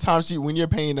everybody's timesheet when you're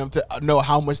paying them to know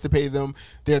how much to pay them,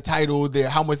 their title,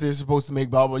 how much they're supposed to make,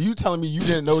 blah, blah. You telling me you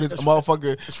didn't notice a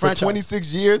motherfucker for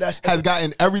 26 years has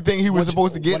gotten everything he was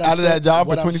supposed to get out of that job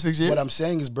for 26 years? What I'm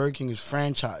saying is Burger King is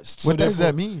franchised. What does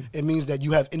that mean? It means that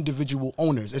you have individual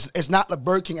owners. It's not like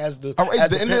Burger King as the... All right,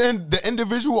 the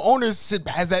individual owners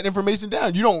has that information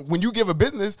down. You don't, when you give a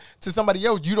business to somebody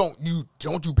else, you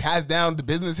pass down the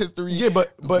business history,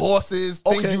 but losses,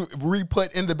 things you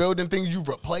re-put in the building, things you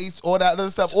replace, all that other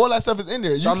stuff. All that stuff is in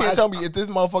there. You can't tell me if this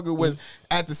motherfucker was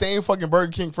at the same fucking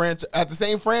Burger King franchise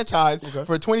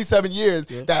for 27 years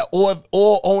that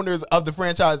all owners of the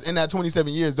franchise in that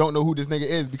 27 years don't know who this nigga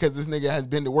is, because this nigga has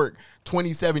been to work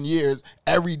 27 years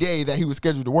every day that he was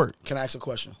scheduled to work. Can I ask a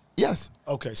question? Yes.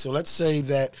 Okay, so let's say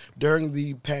that during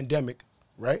the pandemic,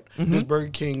 right, this Burger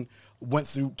King went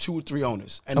through 2 or 3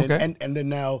 owners, and then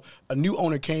now a new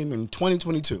owner came in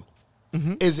 2022.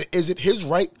 Is it his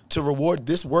right to reward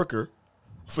this worker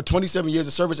for 27 years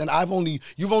of service, and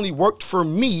you've only worked for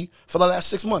me for the last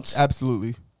 6 months?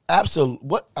 Absolutely.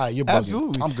 What? You're bugging.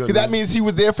 Absolutely. I'm good. Because that means he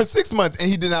was there for 6 months and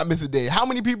he did not miss a day. How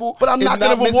many people? But I'm not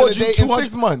going to reward you 200 in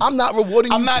 6 months. I'm not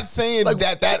rewarding you. I'm not saying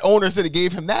that owner should have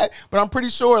gave him that, but I'm pretty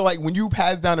sure when you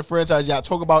pass down the franchise, y'all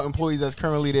talk about employees that's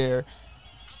currently there.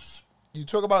 You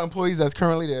talk about employees that's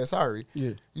currently there. Sorry.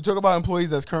 Yeah. You talk about employees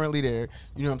that's currently there.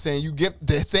 You know what I'm saying? You get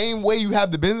the same way you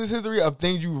have the business history of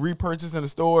things you repurchase in the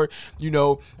store.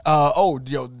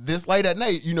 This light at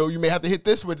night, you may have to hit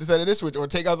this switch instead of this switch, or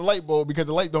take out the light bulb because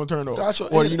the light don't turn on. Gotcha.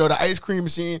 Or, the ice cream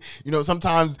machine,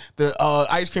 sometimes the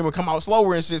ice cream will come out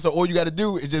slower and shit. So all you got to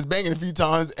do is just bang it a few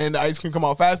times and the ice cream come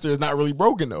out faster. It's not really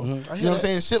broken though. You know what I'm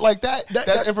saying? Shit like that.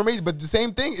 That's information. But the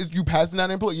same thing is you passing down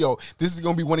an employee. Yo, this is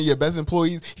going to be one of your best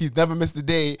employees. He's never missed a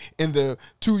day in the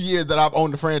 2 years that I've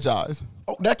owned the franchise.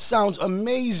 Oh, that sounds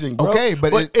amazing, bro. Okay,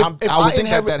 but I would think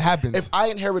that happens. If I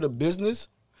inherit a business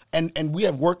and we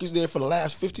have workers there for the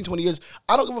last 15, 20 years,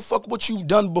 I don't give a fuck what you've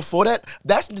done before that.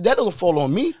 That doesn't fall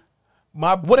on me.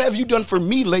 What have you done for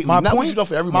me lately? Not what you've done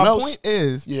for everyone else. My point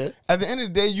is, at the end of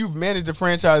the day, you've managed the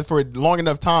franchise for a long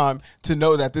enough time to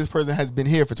know that this person has been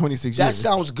here for 26 years. That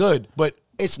sounds good, but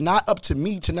it's not up to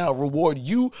me to now reward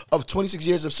you of 26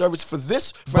 years of service for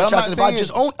this franchise. And if I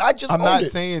just own it. I'm not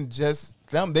saying just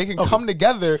them. They can come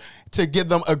together to give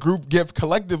them a group gift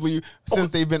collectively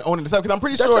since they've been owning the stuff. Because I'm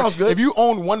pretty sure if you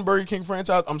own one Burger King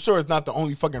franchise, I'm sure it's not the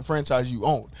only fucking franchise you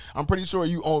own. I'm pretty sure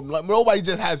you own, like, nobody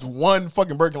just has one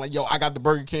fucking Burger King. Like, yo, I got the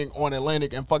Burger King on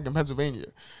Atlantic and fucking Pennsylvania.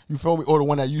 You feel me? Or the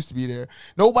one that used to be there.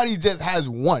 Nobody just has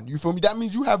one. You feel me? That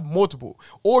means you have multiple.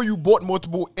 Or you bought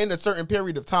multiple in a certain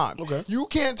period of time. Okay. You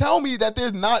can't tell me that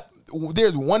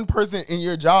there's one person in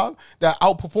your job that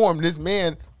outperformed this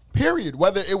man, period.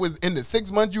 Whether it was in the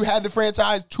 6 months you had the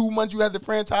franchise, 2 months you had the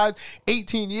franchise,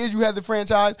 18 years you had the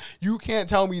franchise, you can't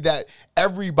tell me that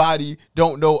everybody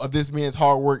don't know of this man's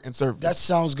hard work and service. That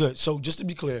sounds good. So just to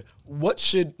be clear,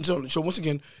 so once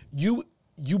again,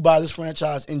 you buy this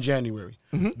franchise in January.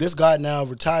 Mm-hmm. This guy now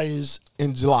retires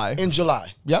in July.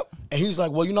 Yep. And he's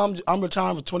like, well, I'm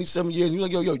retiring for 27 years. And you're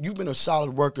like, yo, you've been a solid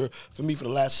worker for me for the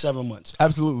last 7 months.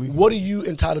 Absolutely. What are you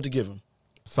entitled to give him?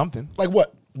 Something. Like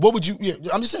what? What would you? Yeah,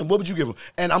 I'm just saying. What would you give him?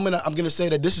 And I'm gonna say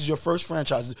that this is your first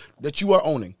franchise that you are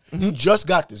owning. Mm-hmm. You just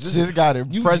got this. Just got it.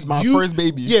 My first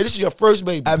baby. Yeah, this is your first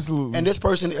baby. Absolutely. And this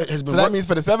person has been. So that means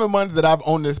for the 7 months that I've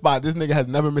owned this spot, this nigga has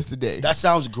never missed a day. That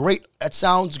sounds great.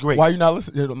 Why are you not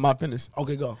listening? I'm not finished.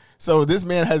 Okay, go. So this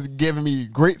man has given me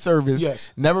great service.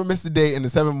 Yes. Never missed a day in the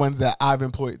 7 months that I've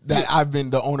employed. I've been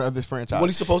the owner of this franchise. What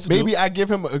he's supposed to do? Maybe I give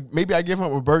him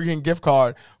a Burger King gift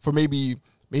card for maybe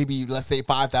let's say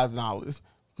 $5,000.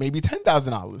 Maybe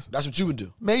 $10,000. That's what you would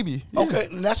do. Maybe. Yeah. Okay,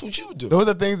 and that's what you would do. Those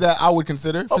are things that I would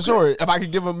consider for sure. If I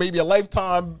could give them maybe a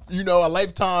lifetime,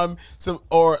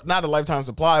 or not a lifetime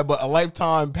supply, but a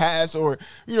lifetime pass, or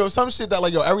some shit that,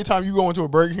 like, yo, every time you go into a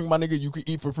Burger King, my nigga, you could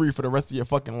eat for free for the rest of your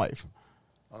fucking life.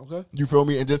 Okay. You feel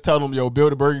me? And just tell them, yo,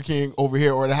 build a Burger King over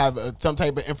here, or to have some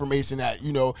type of information that,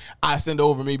 I send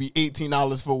over maybe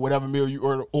 $18 for whatever meal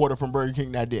you order from Burger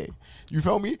King that day. You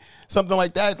feel me? Something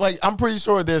like that. Like, I'm pretty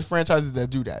sure there's franchises that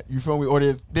do that. You feel me? Or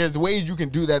there's ways you can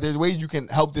do that. There's ways you can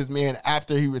help this man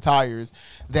after he retires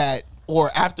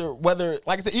or after, whether,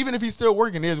 like I said, even if he's still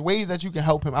working, there's ways that you can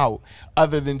help him out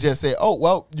other than just say, oh,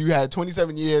 well, you had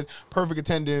 27 years, perfect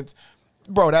attendance.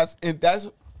 Bro, that's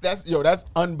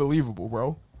unbelievable,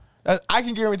 bro. I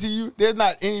can guarantee you there's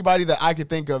not anybody that I could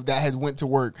think of that has went to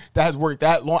work, that has worked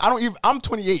that long. I'm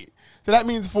 28. So that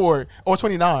means or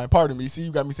 29, pardon me. See,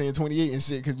 you got me saying 28 and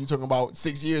shit because you're talking about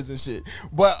 6 years and shit.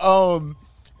 But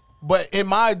in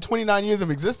my 29 years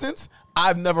of existence,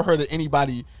 I've never heard of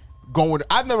anybody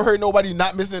I've never heard nobody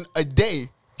not missing a day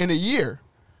in a year,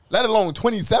 let alone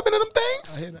 27 of them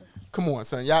things. I hear that. Come on,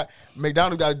 son. Y'all,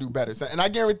 McDonald's got to do better, son. And I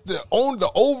guarantee the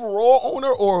overall owner,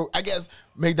 or I guess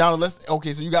McDonald's,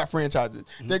 okay, so you got franchises.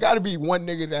 Mm-hmm. There got to be one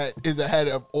nigga that is ahead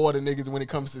of all the niggas when it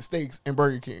comes to steaks and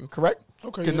Burger King, correct?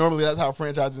 Okay. Because normally that's how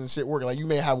franchises and shit work. Like, you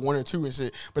may have one or two and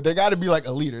shit, but there got to be like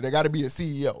a leader. There got to be a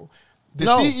CEO.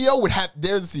 CEO would have.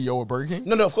 There's a CEO of Burger King.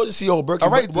 No, of course the CEO of Burger King.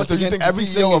 All right, so you think the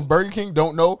CEO of Burger King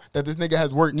don't know that this nigga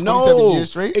has worked 27 years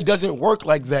straight? It doesn't work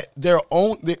like that. They're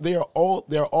all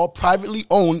privately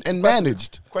owned and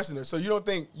managed. Questioner. So you don't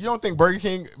think Burger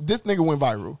King? This nigga went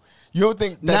viral. You don't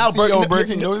think that CEO of Burger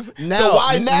King noticed? So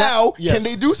why now can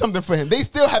they do something for him? They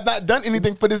still have not done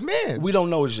anything for this man. We don't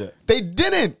know it yet. They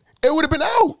didn't. It would have been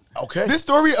out. Okay. This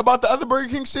story about the other Burger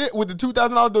King shit with the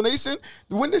 $2,000 donation,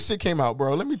 when this shit came out,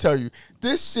 bro, let me tell you,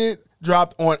 this shit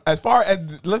dropped on, as far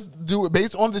as, let's do it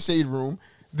based on the Shade Room,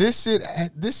 this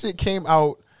shit came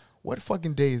out, what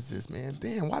fucking day is this, man?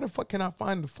 Damn, why the fuck can I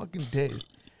find the fucking day?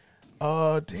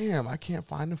 Damn, I can't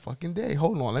find the fucking day.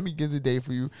 Hold on, let me get the day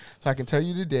for you so I can tell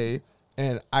you the day,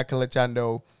 and I can let y'all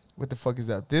know what the fuck is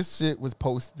up. This shit was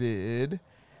posted...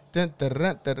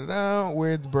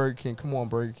 Where's Burger King? Come on,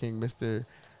 Burger King, Mr.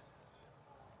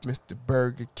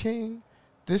 Burger King.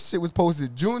 This shit was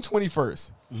posted June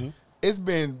 21st. Mm-hmm. It's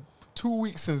been 2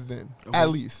 weeks since then, at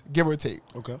least, give or take.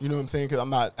 Okay. You know what I'm saying? Because I'm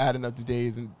not adding up the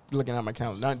days and looking at my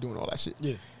calendar, not doing all that shit.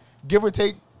 Yeah. Give or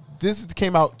take, this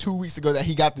came out 2 weeks ago that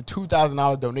he got the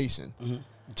 $2,000 donation.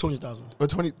 Mm-hmm. 20,000. Or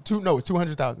 22? No, it's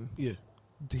 200,000. Yeah.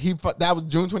 That was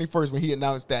June 21st when he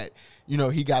announced that,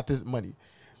 he got this money.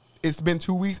 It's been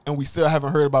 2 weeks, and we still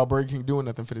haven't heard about Burger King doing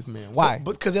nothing for this man. Why?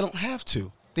 But because they don't have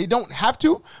to. They don't have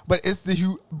to, but it's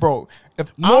bro.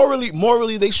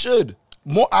 Morally, they should.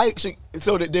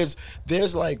 So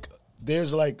there's like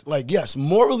there's like yes,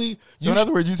 morally. So in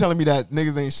other words, you telling me that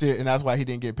niggas ain't shit, and that's why he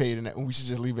didn't get paid, and we should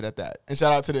just leave it at that. And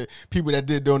shout out to the people that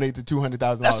did donate the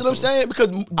 $200,000. That's what I'm saying, because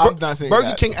I'm not saying Burger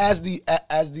that. King as the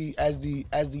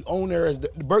owner, as the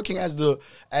Burger King as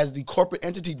the corporate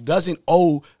entity doesn't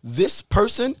owe this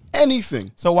person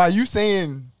anything. So why you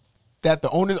saying that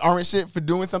the owners aren't shit for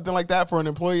doing something like that for an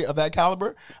employee of that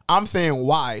caliber? I'm saying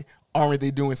why aren't they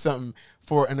doing something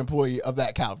for an employee of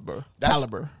that caliber?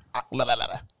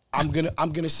 I'm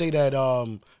gonna say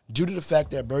that due to the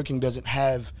fact that Burger King doesn't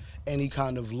have any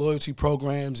kind of loyalty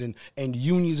programs and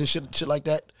unions and shit like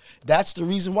that, that's the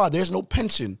reason why there's no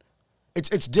pension.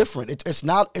 It's different. It's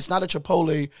not a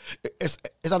Chipotle. It's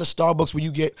not a Starbucks where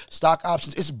you get stock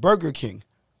options. It's Burger King.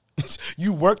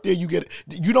 You work there, you get.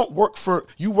 You don't work for.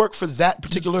 You work for that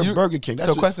particular Burger King.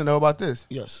 That's question though about this.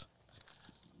 Yes.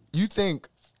 You think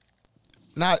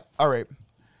not all right.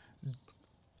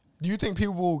 Do you think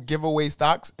people will give away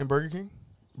stocks in Burger King?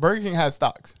 Burger King has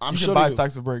stocks. I'm you sure can buy they do.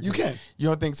 stocks of Burger King. You can. You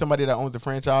don't think somebody that owns a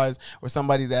franchise or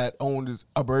somebody that owns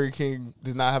a Burger King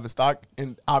does not have a stock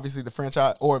in obviously the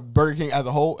franchise or Burger King as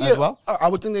a whole as well? I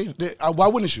would think they why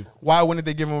wouldn't you? Why wouldn't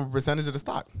they give them a percentage of the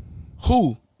stock?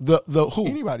 Who? The who?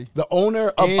 Anybody. The owner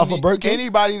of a Burger King?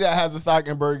 Anybody that has a stock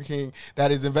in Burger King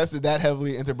that is invested that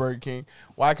heavily into Burger King,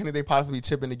 why couldn't they possibly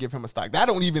chip in to give him a stock? That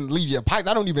don't even leave your pocket.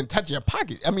 That don't even touch your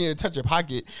pocket. I mean, it touch your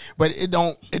pocket, but it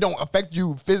don't affect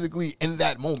you physically in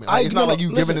that moment. Like, it's not like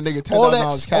you giving a nigga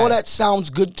 $10,000 cash. All that sounds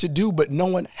good to do, but no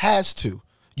one has to.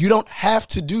 You don't have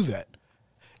to do that.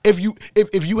 If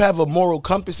you have a moral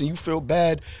compass and you feel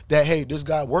bad that, hey, this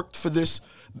guy worked for this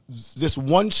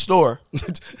one store.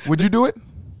 Would you do it?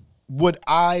 Would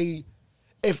I,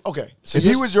 so if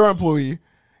he was your employee,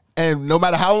 and no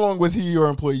matter how long was he your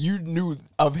employee, you knew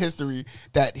of history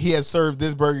that he has served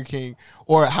this Burger King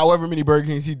or however many Burger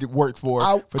Kings he worked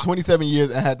for 27 years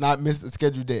and had not missed a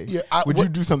scheduled day. Yeah, would you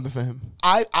do something for him?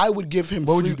 I would give him.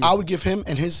 What would you do? I would give him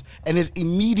and his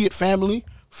immediate family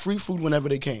free food whenever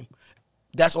they came.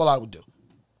 That's all I would do.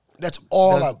 That's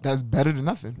all. That's better than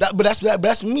nothing. But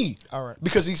that's me. All right.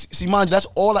 Because see, mind you, that's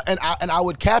all. And I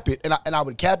would cap it, and I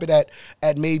would cap it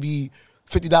at maybe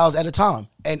 $50 at a time,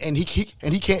 and he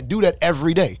can't do that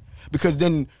every day, because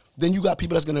then you got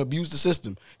people that's gonna abuse the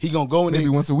system. He gonna go in maybe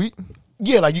once a week.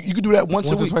 Yeah, like you could do that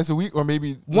once a week, or twice a week, or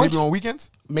maybe on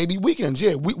weekends. Maybe weekends.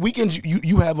 Yeah, weekends.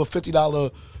 You have a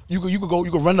 $50. You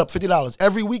could run up $50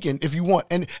 every weekend if you want,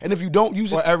 and if you don't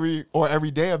use it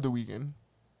every day of the weekend.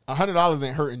 $100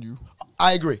 ain't hurting you.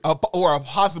 I agree. Or a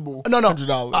possible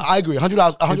 $100. I agree.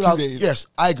 $100. $100. Yes,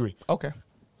 I agree. Okay.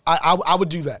 I would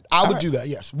do that. I would do that.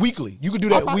 Yes, weekly. You could do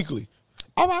that weekly.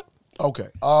 All right. Okay.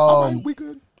 All right. We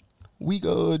good. We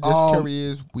good. Just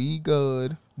curious. We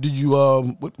good. Did you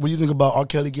what do you think about R.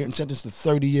 Kelly getting sentenced to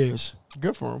 30 years?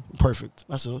 Good for him. Perfect.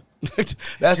 That's it.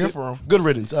 That's good for him. Good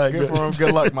riddance. All right, good for him.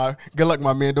 Good luck,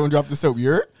 my man. Don't drop the soap. You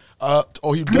heard?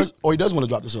 He does want to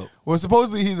drop the soap. Well,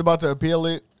 supposedly he's about to appeal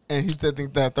it. And he said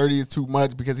think that 30 is too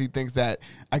much because he thinks that,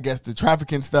 I guess, the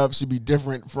trafficking stuff should be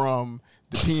different from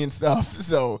the peeing stuff,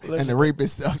 and the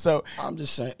rapist stuff. So I'm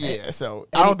just saying. Yeah, so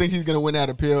I don't think he's going to win that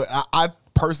appeal. I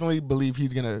personally believe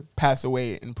he's going to pass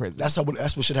away in prison. That's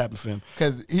what should happen for him.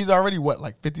 Because he's already,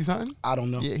 like 50-something? I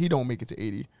don't know. Yeah, he don't make it to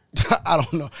 80. I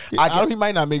don't know. He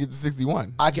might not make it to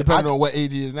 61, depending on what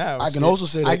age he is now. I can also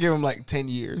say that I give him like 10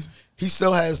 years. He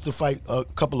still has to fight a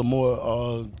couple of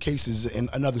more cases in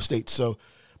another state, so...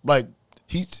 Like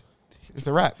it's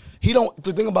a wrap.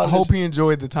 The thing about I hope he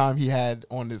enjoyed the time he had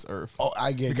on this earth. Oh,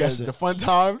 I guess because the fun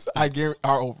times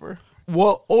are over.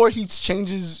 Well, or he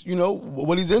changes,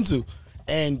 what he's into,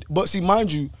 but see,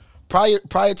 mind you, prior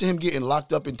to him getting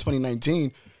locked up in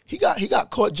 2019, he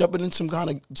got caught jumping in some kind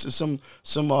of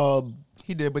some.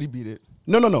 He did, but he beat it.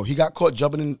 No. He got caught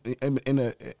jumping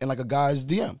in like a guy's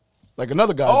DM, like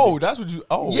another guy. Oh, that's what you.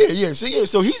 Oh, yeah.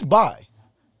 So he's bi.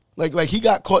 Like he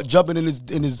got caught jumping in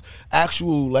his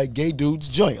actual like gay dude's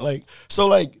joint.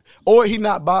 Or he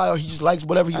not bi, or he just likes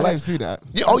whatever he likes. I didn't see that.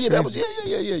 Yeah. That's crazy. That was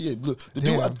yeah. Look,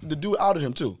 the dude outed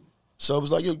him too. So it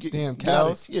was like, damn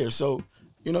cows. Yeah. So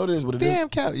it is what it is. Damn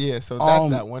cow. Yeah. So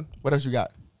that's that one. What else you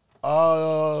got?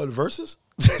 The verses.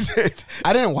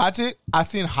 I didn't watch it. I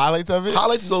seen highlights of it.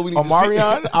 Highlights is all we need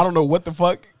Omarion, to see. I don't know what the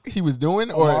fuck he was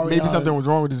doing, or maybe something was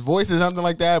wrong with his voice or something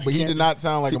like that, but he did not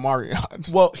sound like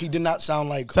Omarion. Well, he did not sound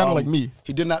like... Sounded like me.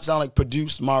 He did not sound like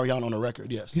produced Marion on a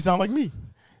record, yes. He sounded like me.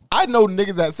 I know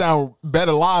niggas that sound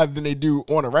better live than they do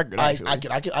on a record, actually. I can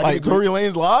like, Tory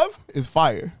Lanez live is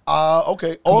fire.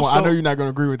 Okay. Also, I know you're not going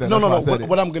to agree with that. No.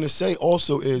 What I'm going to say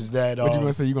also is that... what you going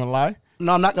to say? You going to lie?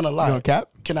 No, I'm not going to lie. You going to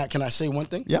cap? Can I say one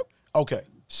thing? Yep. Okay.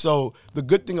 So the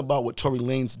good thing about what Tory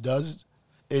Lanez does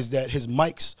is that his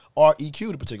mics are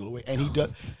EQ'd a particular way, and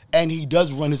he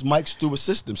does run his mics through a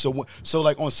system. So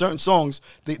like on certain songs,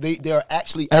 they are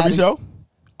actually every show.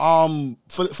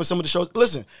 For some of the shows,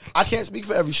 listen, I can't speak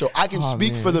for every show. I can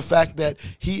speak for the fact that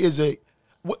he is a.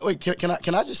 Wait, can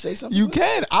I just say something? You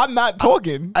can. I'm not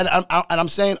talking, I'm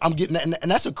saying I'm getting that, and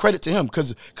that's a credit to him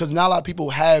because not a lot of people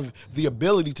have the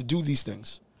ability to do these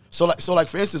things. So like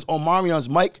for instance, Omarion's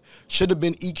mic should have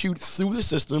been EQ'd through the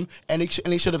system, and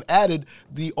they should have added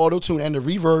the auto tune and the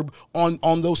reverb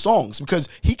on those songs because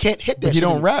he can't hit that. But he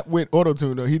don't rap with auto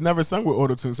tune though. He's never sung with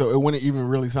auto tune, so it wouldn't even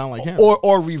really sound like him. Or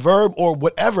reverb or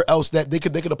whatever else that they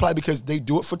could apply because they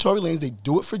do it for Tory Lanez, they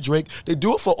do it for Drake, they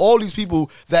do it for all these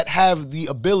people that have the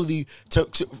ability to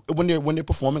when they're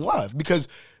performing live because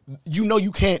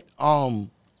you can't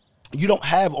you don't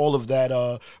have all of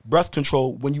that breath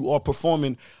control when you are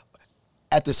performing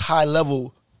at this high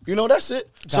level. That's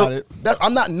it. Got it.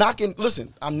 I'm not knocking.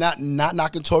 Listen, I'm not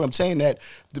knocking Tory. I'm saying that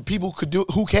the people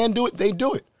who can do it, they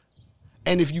do it.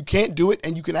 And if you can't do it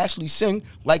and you can actually sing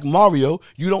like Mario,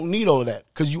 you don't need all of that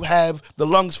because you have the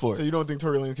lungs for it. So you don't think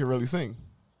Tory Lanez can really sing?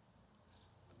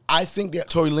 I think that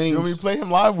Tory Lanez. You want me to play him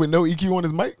live with no EQ on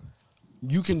his mic?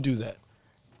 You can do that.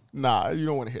 Nah, you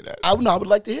don't want to hear that. I would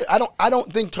like to hear. I don't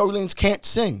think Tory Lanez can't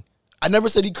sing. I never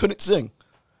said he couldn't sing.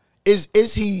 Is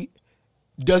he?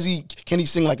 Can he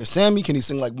sing like a Sammy? Can he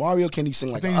sing like Mario? Can he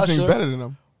sing like Usher? I think he sings better than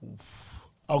him.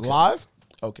 Okay. Live?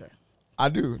 Okay. I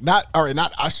do. Not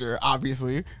Usher,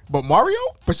 obviously, but Mario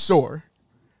for sure.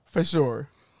 For sure.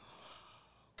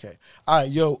 Okay. All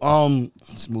right, yo,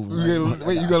 let's move on.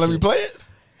 Wait, you gonna let me play it?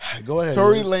 Go ahead.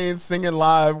 Tory Lanez singing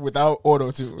live without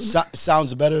auto-tune.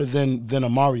 Sounds better than a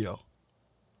Mario.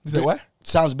 You say what?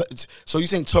 Sounds better. So you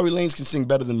saying Tory Lanez can sing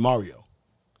better than Mario?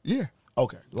 Yeah.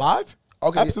 Okay. Live?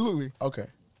 Okay. Absolutely. Okay.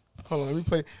 Hold on, let me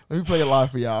play it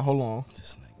live for y'all. Hold on.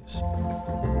 This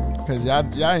nigga. Cause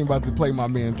y'all ain't about to play my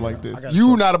mans like this.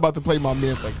 You not about to play my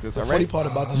mans like this. The funny part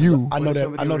about this, you. I know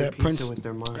that Prince. I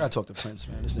gotta talk to Prince,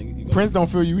 man. This nigga. Prince don't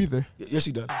feel you either. Yes,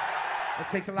 he does. It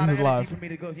takes a lot of energy for me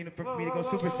to go, for me to go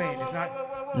Super Saiyan. It's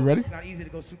not. You ready? It's not easy to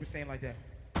go Super Saiyan like that.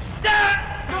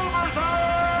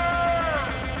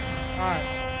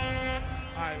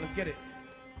 All right, let's get it.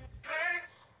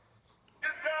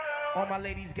 All my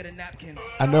ladies get a napkin.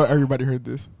 I know everybody heard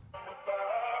this.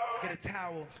 Get a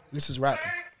towel. This is rapping.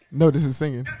 No, this is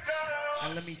singing.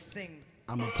 And let me sing.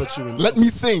 I'm gonna put you in. Let me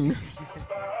sing. You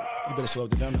better slow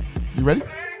it down. You ready?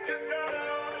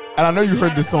 And I know you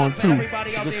heard this song too.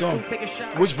 It's a good song.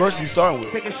 Which verse is he starting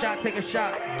with? Take a shot, take a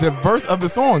shot. The verse of the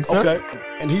song, sir. Okay.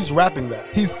 And he's rapping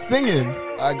that. He's singing.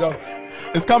 All right, go.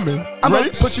 It's coming. I'm gonna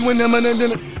put you in them and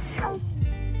then.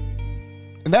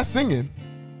 And that's singing.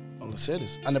 Let's hear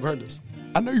this. I never heard this.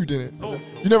 I know you didn't. Okay.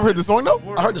 You never heard the song though?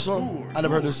 I heard the song. I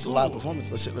never heard this live performance.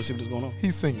 Let's see what's going on.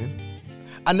 He's singing.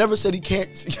 I never said he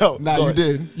can't. Yo, nah, you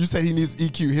did. You said he needs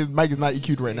EQ. His mic is not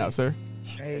EQ'd right now, sir.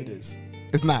 Hey. It is.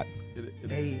 It's not.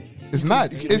 Hey. It's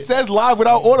not. It says live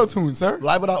without auto-tune, sir.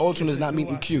 Live without auto-tune does not mean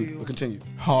EQ. But continue.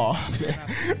 Oh.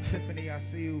 Tiffany, I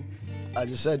see you. I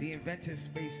just said. The inventive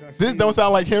space. This don't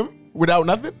sound like him without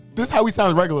nothing. This is how he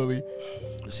sounds regularly.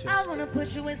 I wanna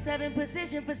put you in 7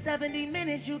 position for 70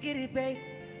 minutes. You get it, babe.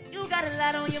 You got a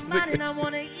lot on your mind, and I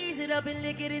wanna ease it up and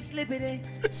lick it and slip it in.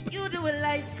 You do a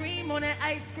light scream on that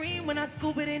ice cream when I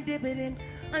scoop it and dip it in.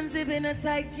 Unzipping the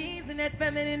tight jeans and that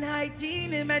feminine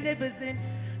hygiene and magnificent.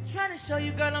 Trying to show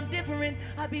you, girl, I'm different.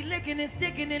 I be licking and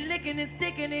sticking and licking and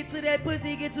sticking it till that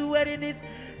pussy get too wet in this.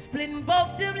 Splitting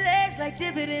both them legs like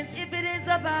dividends. If it ends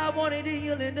up how I want it, then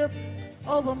you'll end up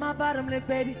over my bottom lip,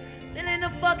 baby. Feeling the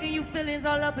fucking you feelings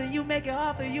all up and you make it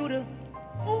hard for you to.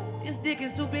 This dick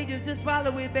is too big just to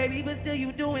swallow it, baby. But still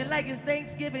you doing like it's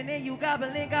Thanksgiving and you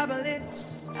gobbling,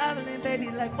 baby.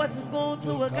 Like what's it going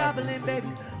to a goblin, baby?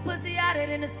 Pussy out it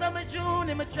in the summer, June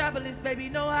in Metropolis, baby.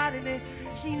 No hiding it.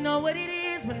 She know what it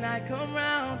is when I come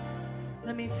round.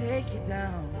 Let me take you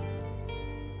down.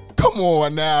 Come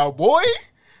on now, boy.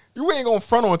 You ain't gonna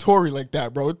front on Tory like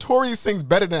that, bro. Tory sings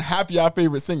better than half of y'all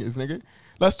favorite singers, nigga.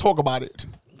 Let's talk about it.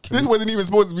 This wasn't even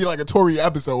supposed to be like a Tory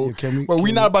episode, but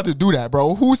we not about to do that,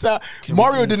 bro.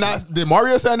 Mario did not. Did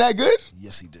Mario sound that good?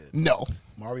 Yes, he did. No.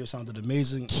 Mario sounded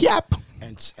amazing. Yep.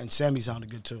 And Sammy sounded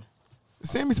good too.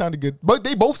 Sammy sounded good, but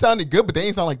they both sounded good, but they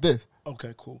ain't sound like this.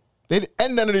 Okay, cool. And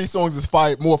none of these songs is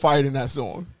more fire than that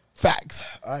song. Facts.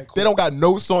 All right, cool. They don't got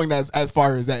no song that's as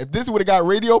fire as that. If this would have got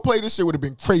radio play, this shit would have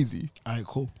been crazy. All right,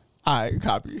 cool. All right,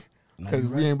 copy. Because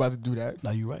we ain't about to do that.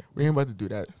 No, you right. We ain't about to do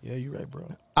that. Yeah, you right, bro.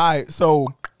 All right, so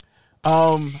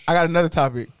I got another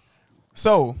topic.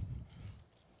 So,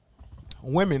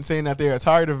 women saying that they are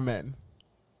tired of men.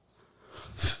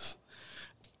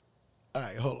 All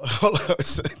right, hold on.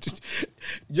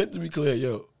 Just to be clear,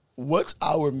 yo, what's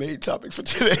our main topic for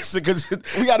today? Because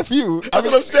we got a few. That's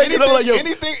what I'm saying.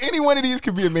 Any one of these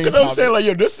could be a main topic. Because I'm saying, like,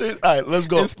 yo, this is all right. Let's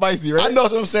go. It's spicy, right? I know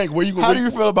what I'm saying. How do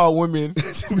you feel about women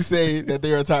who say that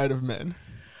they are tired of men?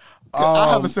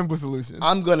 I have a simple solution.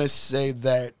 I'm gonna say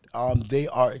that they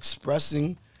are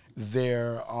expressing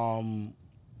their. I'm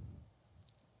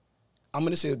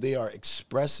gonna say that they are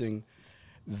expressing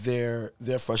their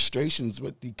frustrations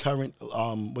with the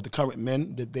current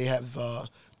men that they have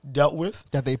dealt with,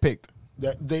 that they picked,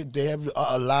 that they have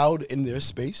allowed in their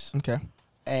space. Okay,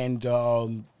 and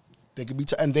they could be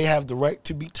and they have the right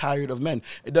to be tired of men.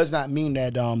 It does not mean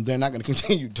that they're not going to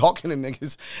continue talking to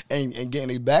niggas and getting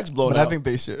their backs blown out. But I think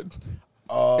they should.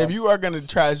 If you are going to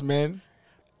trash men,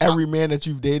 every man that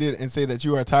you've dated, and say that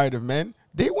you are tired of men,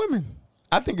 date women.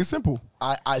 I think it's simple.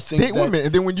 I think date women,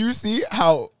 and then when you see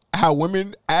how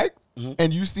women act,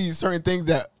 and you see certain things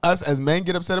that us as men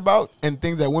get upset about, and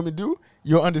things that women do,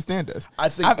 you'll understand us. I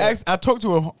think I talked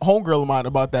to a homegirl of mine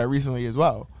about that recently as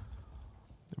well.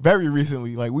 Very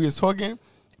recently, like we was talking,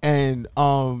 and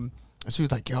she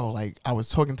was like, "Yo, like I was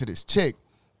talking to this chick,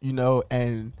 you know,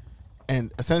 and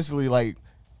essentially like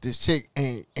this chick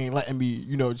ain't letting me,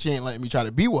 you know, she ain't letting me try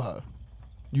to be with her.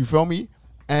 You feel me?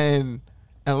 And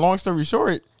long story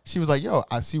short, she was like, yo,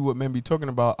 I see what men be talking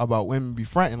about women be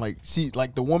fronting. Like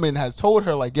the woman has told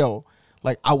her like, yo,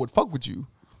 like I would fuck with you.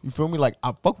 You feel me? Like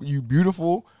I fuck with you,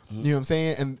 beautiful. You know what I'm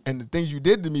saying? And the things you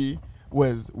did to me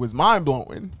was mind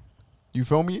blowing. You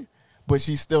feel me? But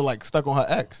she's still like stuck on her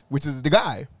ex, which is the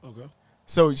guy. Okay.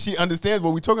 So she understands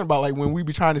what we're talking about. Like when we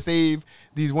be trying to save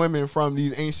these women from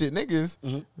these ain't shit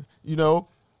niggas, you know,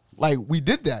 like we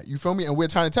did that. You feel me? And we're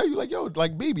trying to tell you, like, yo,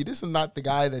 like, baby, this is not the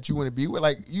guy that you want to be with.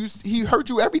 Like, he hurt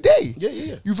you every day.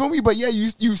 Yeah. You feel me? But yeah,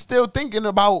 you still thinking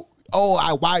about,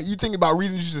 why you thinking about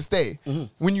reasons you should stay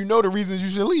when you know the reasons you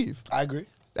should leave. I agree.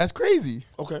 That's crazy.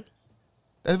 Okay.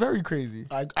 That's very crazy.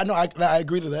 I know. I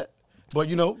agree to that. But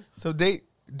you know, so date.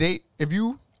 If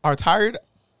you are tired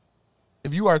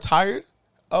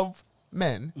of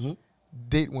men,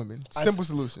 date women. Simple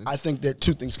solution. I think that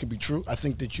two things can be true. I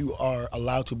think that you are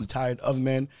allowed to be tired of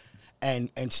men and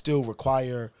still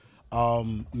require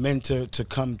men to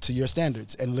come to your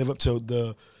standards and live up to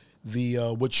the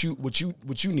what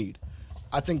you need.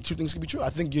 I think two things can be true. I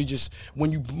think you're just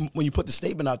when you put the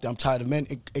statement out there, I'm tired of men,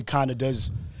 it kind of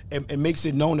does it makes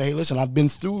it known that, hey, listen, I've been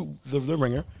through the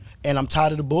ringer. And I'm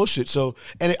tired of the bullshit. So,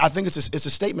 and I think it's a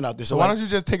statement out there. So why don't you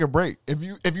just take a break? If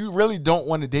you really don't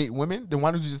want to date women, then why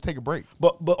don't you just take a break?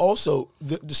 But also,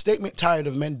 the statement "tired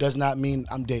of men" does not mean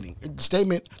I'm dating. The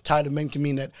statement "tired of men" can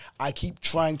mean that I keep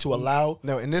trying to allow.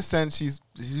 No, in this sense, she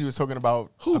was talking about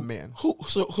a man. Who?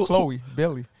 Chloe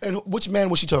Bailey. And which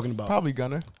man was she talking about? Probably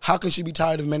Gunner. How can she be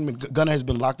tired of men when Gunner has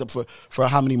been locked up for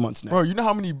how many months now? Bro, you know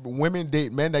how many women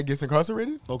date men that gets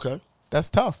incarcerated? Okay,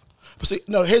 that's tough. But see,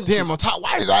 no, here's damn on top.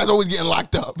 Why is his eyes always getting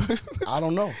locked up? I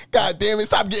don't know. God damn it!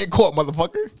 Stop getting caught,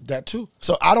 motherfucker. That too.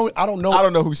 So I don't know. I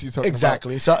don't know who she's talking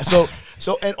exactly. about.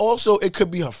 So and also it could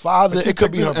be her father. It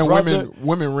could be her brother. And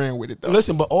women ran with it though.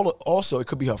 Listen, but also it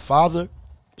could be her father.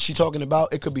 She talking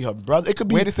about. It could be her brother. It could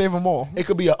be way to save them all. It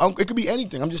could be her uncle. It could be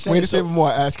anything. I'm just saying. Way to save them all.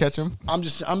 Ass catch him. I'm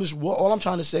just. All I'm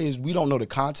trying to say is we don't know the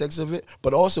context of it,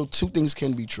 but also two things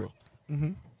can be true.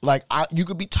 Like you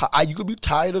could be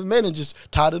tired of men and just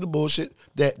tired of the bullshit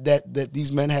that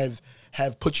these men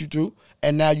have put you through,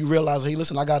 and now you realize, hey,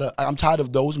 listen, I'm tired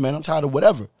of those men. I'm tired of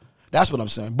whatever. That's what I'm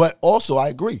saying. But also, I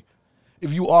agree.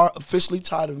 If you are officially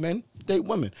tired of men, date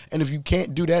women, and if you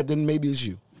can't do that, then maybe it's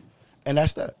you, and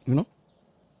that's that. You know.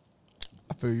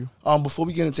 I feel you. Before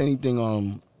we get into anything,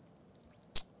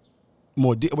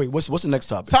 more. What's the next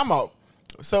topic? Time out.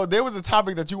 So there was a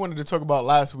topic that you wanted to talk about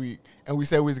last week, and we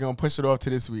said we was gonna push it off to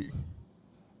this week.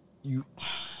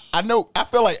 I know. I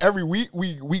feel like every week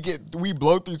we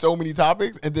blow through so many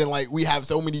topics, and then like we have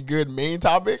so many good main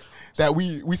topics that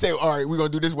we say, all right, we're gonna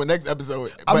do this one next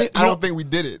episode. But I don't think we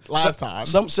did it last time.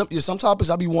 Some topics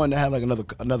I be wanting to have like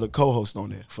another co-host on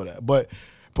there for that. But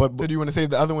do you want to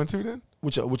save the other one too then?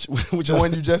 Which the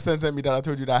one you just sent me that I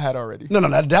told you that I had already? No,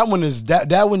 that one is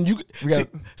that one you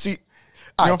see.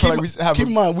 Keep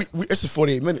in mind, this is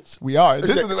 48 minutes. We are.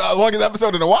 This is the longest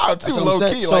episode in a while too. Low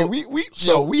key, so, like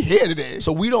we here today.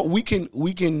 So we can.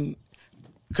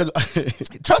 Because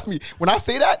trust me, when I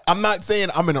say that, I'm not saying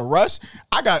I'm in a rush.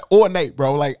 I got all night,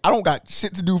 bro. Like I don't got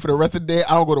shit to do for the rest of the day.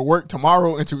 I don't go to work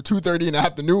tomorrow until 2:30 in the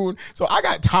afternoon. So I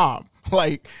got time.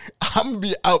 Like I'm gonna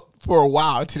be out for a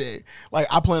while today. Like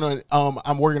I plan on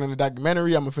I'm working on a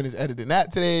documentary. I'm gonna finish editing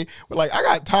that today. But like I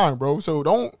got time, bro. So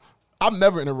don't I'm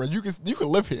never in a rush. You can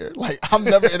live here. Like, I'm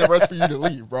never in a rush for you to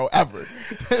leave, bro, ever.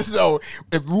 So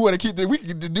if we want to keep this, we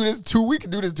can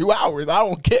do this 2 hours. I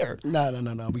don't care. No.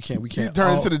 We can't. You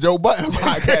turn into the Joe Budden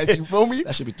podcast. You feel me?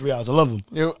 That should be 3 hours. I love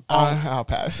them. I'll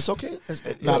pass. It's okay.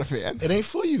 Not a fan. It ain't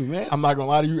for you, man. I'm not gonna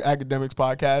lie to you. Academics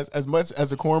podcast, as much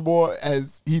as a cornball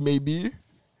as he may be,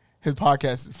 his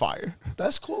podcast is fire.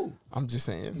 That's cool. I'm just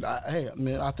saying.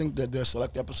 I think that there are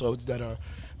select episodes that are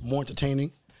more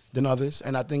entertaining than others,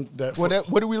 and I think that.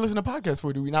 What do we listen to podcasts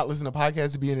for? Do we not listen to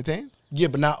podcasts to be entertained? Yeah,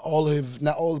 but not all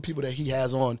the people that he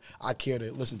has on I care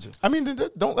to listen to. I mean,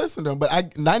 don't listen to them. But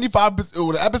 95%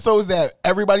 of the episodes that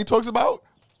everybody talks about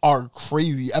are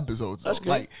crazy episodes. That's good.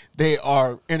 Like, they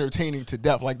are entertaining to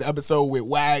death. Like the episode with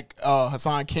Wack,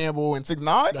 Hassan Campbell, and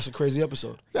 6ix9ine. That's a crazy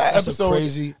episode. That's a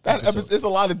crazy episode. There's a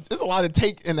lot of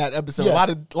take in that episode. Yes.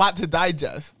 A lot to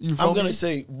digest. You feel I'm gonna me?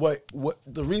 say what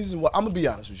the reason why I'm gonna be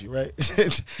honest with you, right?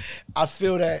 I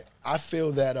feel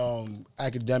that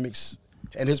Academics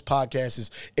and his podcast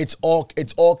it's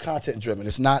all content driven.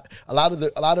 It's not a lot of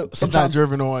sometimes it's not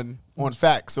driven on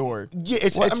facts or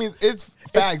it's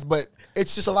facts, but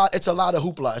it's just a lot. It's a lot of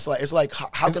hoopla. It's like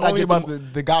how it's can only I get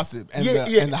about the gossip and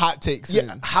the hot takes.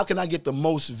 Yeah, how can I get the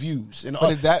most views? And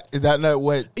but is that not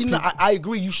what? I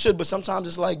agree. You should, but sometimes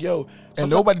it's like, and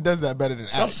nobody does that better than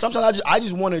Alex. Sometimes I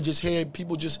just want to just hear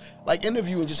people just like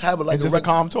interview and just have a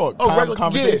calm talk, calm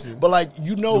conversation. Yeah, but like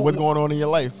what's going on in your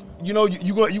life. You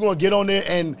gonna get on there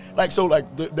and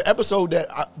the episode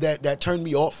that turned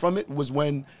me off from it was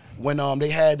when they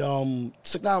had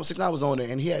 6ix9ine was on there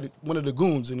and he had one of the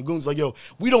goons and the goons like, yo,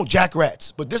 we don't jack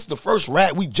rats, but this is the first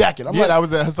rat we jacking. That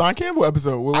was a Hassan Campbell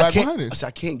episode with Wack 100.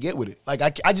 I can't get with it. Like I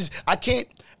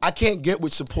can't get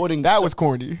with supporting that. Was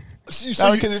corny. Because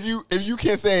if you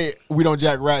can't say we don't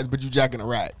jack rats, but you jacking a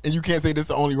rat, and you can't say this is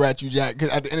the only rat you jack, because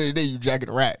at the end of the day you jacking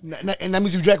a rat, and that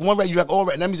means you jack one rat, you jack all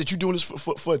rat, and that means that you're doing this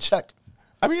for a check.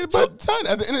 I mean, but son,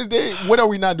 at the end of the day, what are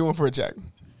we not doing for a check?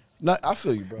 No, I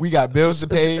feel you, bro. We got bills to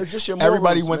pay. It's just your morals,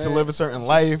 everybody wants man. to live a certain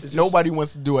life. Nobody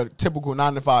wants to do a typical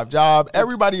 9-to-5 job.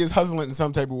 Everybody is hustling in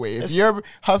some type of way. If your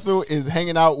hustle is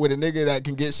hanging out with a nigga that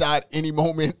can get shot any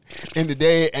moment in the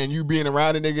day and you being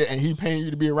around a nigga and he paying you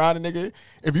to be around a nigga,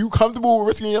 if you comfortable with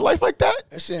risking your life like that,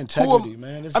 that's your integrity,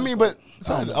 man.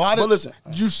 Listen,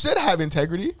 you should have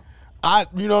integrity.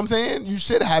 You know what I'm saying? You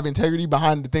should have integrity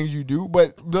behind the things you do.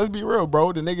 But let's be real,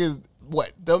 bro. The niggas,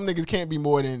 them niggas can't be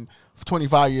more than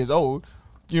 25 years old.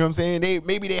 You know what I'm saying?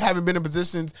 Maybe they haven't been in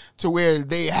positions to where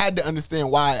they had to understand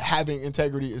why having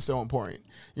integrity is so important.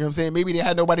 You know what I'm saying? Maybe they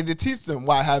had nobody to teach them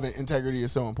why having integrity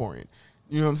is so important.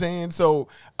 You know what I'm saying? So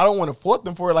I don't want to fault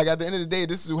them for it. Like, at the end of the day,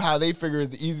 this is how they figure is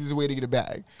the easiest way to get a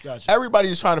bag. Gotcha. Everybody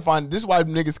is trying to find, this is why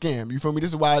niggas scam. You feel me? This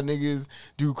is why niggas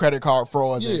do credit card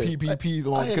frauds and PPP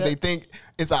loans, because they think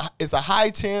it's a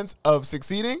high chance of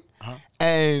succeeding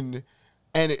and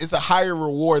it's a higher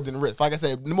reward than risk. Like I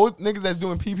said, most niggas that's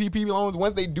doing PPP loans,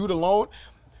 once they do the loan,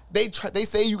 they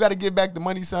say you got to give back the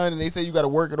money, son, and they say you got to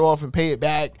work it off and pay it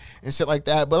back and shit like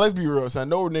that. But let's be real, son.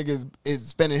 No niggas is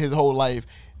spending his whole life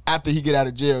after he get out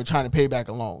of jail trying to pay back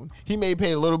a loan. He may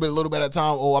pay a little bit at a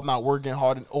time. Oh, I'm not working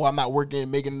hard. Oh, I'm not working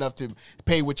and making enough to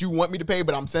pay what you want me to pay,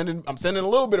 but I'm sending a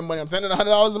little bit of money. I'm sending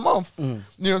 $100 a month. You know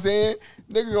what I'm saying?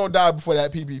 Nigga gonna die before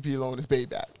that PPP loan is paid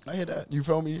back. I hear that. You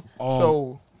feel me?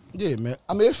 Yeah, man.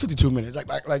 I mean, it's 52 minutes.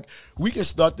 Like we can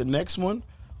start the next one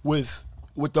with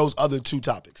those other two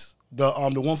topics. The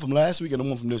one from last week and the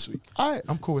one from this week. All right,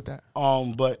 I'm cool with that.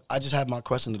 But I just have my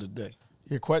question of the day.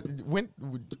 Your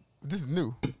this is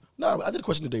new. No, I did a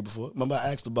question the day before. Remember,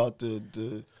 I asked about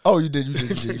the. Oh, you did.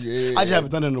 Yeah, I just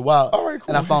haven't done it in a while. All right, cool.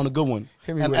 And I found a good one.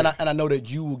 And I know that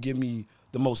you will give me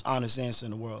the most honest answer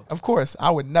in the world. Of course,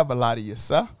 I would never lie to you,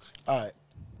 sir. All right.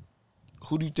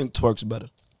 Who do you think twerks better?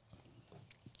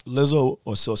 Lizzo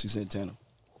or Saucy Santana?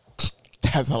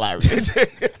 That's hilarious.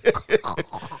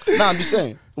 Nah, I'm just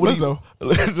saying. Lizzo.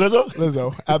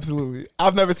 Lizzo, absolutely.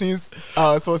 I've never seen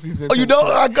Saucy Santana. Oh, you don't?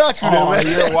 I got you there, man.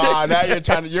 You're wild. Now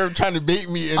you're trying to bait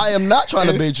me. I am not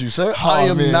trying to bait you, sir. I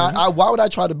am not. Why would I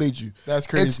try to bait you? That's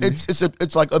crazy.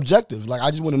 It's like objective. Like, I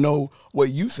just want to know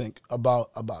what you think about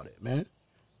it, man.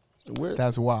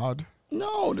 That's wild.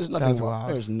 No, there's nothing wild.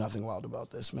 There's nothing wild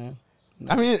about this, man.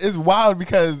 I mean, it's wild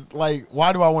because, like,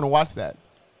 why do I want to watch that?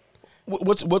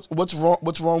 What's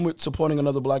wrong with supporting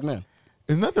another black man?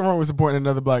 There's nothing wrong with supporting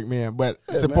another black man, but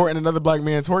supporting another black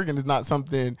man twerking is not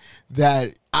something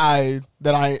that I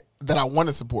want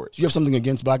to support. You have something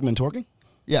against black men twerking?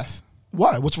 Yes.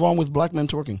 Why? What's wrong with black men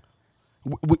twerking?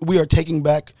 We are taking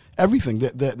back everything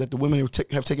that the women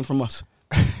have taken from us.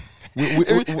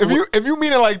 If you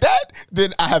mean it like that,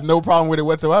 then I have no problem with it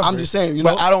whatsoever. I'm just saying,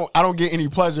 but I don't get any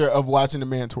pleasure of watching a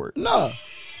man twerk. No.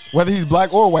 Whether he's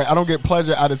black or white, I don't get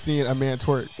pleasure out of seeing a man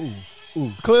twerk.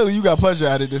 Ooh. Clearly, you got pleasure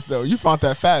out of this, though. You found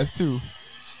that fast, too.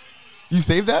 You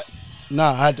saved that?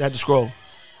 Nah, I had to scroll.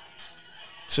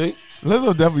 See?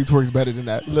 Lizzo definitely twerks better than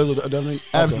that. Lizzo definitely? Okay.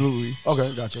 Absolutely.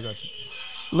 Okay, gotcha.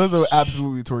 Lizzo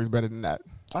absolutely twerks better than that.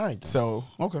 All right. So,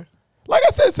 okay. Like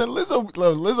I said,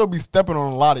 Lizzo be stepping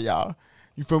on a lot of y'all.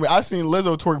 You feel me? I seen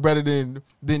Lizzo twerk better than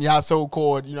y'all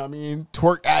so-called, you know what I mean,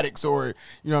 twerk addicts or, you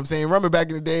know what I'm saying? Remember back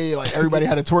in the day, like everybody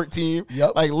had a twerk team?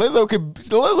 Yep. Like Lizzo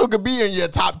could be in your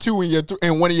top 2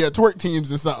 in one of your twerk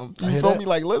teams or something. You feel me?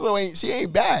 Like Lizzo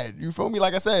ain't bad. You feel me?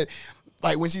 Like I said,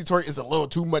 like when she twerk, it's a little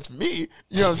too much for me.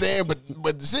 You know what I'm saying?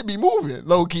 But the shit be moving,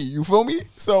 low key. You feel me?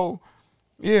 So,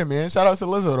 yeah, man. Shout out to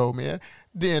Lizzo though, man.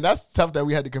 Damn, that's tough that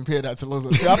we had to compare that to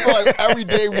Lizzo. I feel like every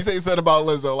day we say something about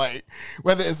Lizzo, like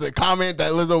whether it's a comment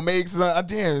that Lizzo makes,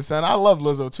 damn, son, I love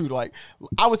Lizzo too. Like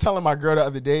I was telling my girl the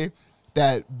other day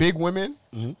that big women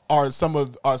are some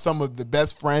of the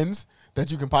best friends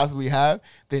that you can possibly have.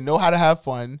 They know how to have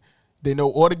fun. They know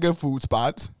all the good food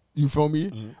spots. You feel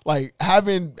me? Like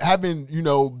having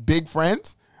big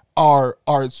friends are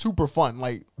super fun.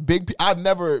 Like I've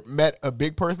never met a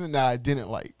big person that I didn't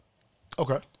like.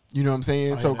 Okay. You know what I'm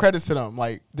saying? So credits to them.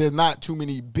 Like, there's not too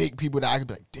many big people that I could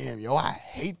be like, damn, yo, I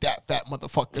hate that fat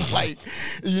motherfucker. Like,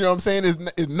 you know what I'm saying?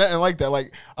 It's nothing like that.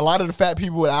 Like, a lot of the fat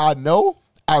people that I know,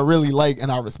 I really like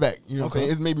and I respect. You know what I'm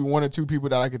saying? It's maybe 1 or 2 people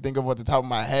that I could think of off the top of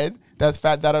my head that's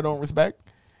fat that I don't respect.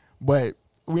 But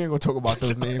we ain't going to talk about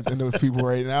those names and those people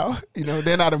right now. You know,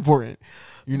 they're not important.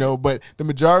 You know, but the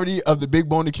majority of the big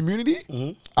boned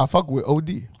community, I fuck with OD.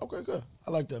 Okay, good.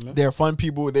 I like that, man. They're fun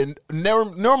people. They're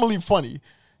normally funny.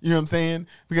 You know what I'm saying?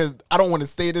 Because I don't want to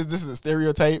say this is a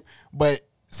stereotype, but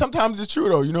sometimes it's true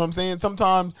though. You know what I'm saying?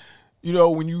 Sometimes, you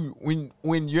know,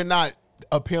 when you're not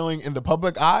appealing in the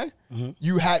public eye,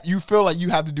 you feel like you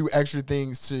have to do extra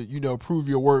things to, you know, prove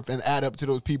your worth and add up to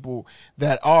those people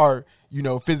that are, you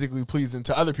know, physically pleasing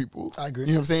to other people. I agree.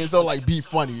 You know what I'm saying? So like be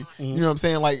funny. You know what I'm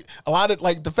saying? Like a lot of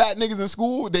like the fat niggas in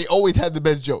school, they always had the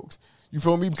best jokes. You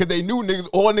feel me? Because they knew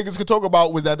all niggas could talk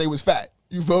about was that they was fat.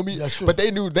 You feel me? That's true. But they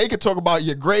knew they could talk about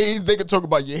your grades, they could talk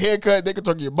about your haircut, they could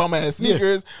talk your bum ass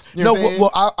sneakers. Yeah. You know what I'm saying?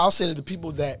 Well, I'll say that the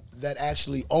people that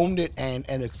actually owned it and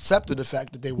accepted the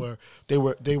fact that they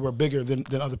were bigger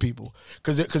than other people,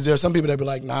 because there are some people that be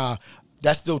like, nah,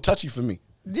 that's still touchy for me.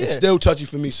 Yeah. It's still touchy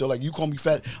for me. So like, you call me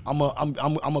fat, I'm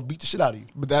gonna beat the shit out of you.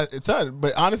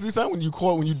 But honestly, son, when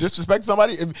you disrespect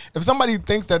somebody, if somebody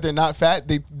thinks that they're not fat,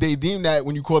 they deem that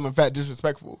when you call them fat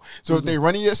disrespectful. So if they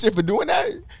running your shit for doing that,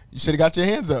 you should have got your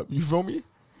hands up. You feel me?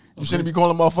 You shouldn't be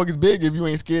calling motherfuckers big if you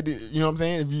ain't scared to, you know what I'm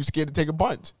saying? If you scared to take a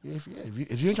punch. Yeah,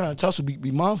 if you ain't trying to tussle, be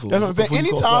mindful. That's what I'm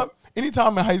saying.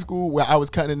 Anytime in high school where I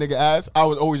was cutting a nigga ass, I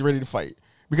was always ready to fight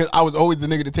because I was always the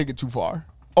nigga to take it too far.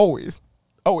 Always.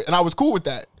 Oh, and I was cool with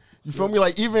that. You feel me?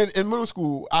 Like even in middle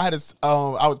school, I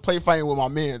was play fighting with my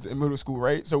mans in middle school,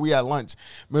 right? So we had lunch,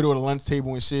 middle of the lunch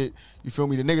table and shit. You feel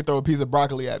me? The nigga throw a piece of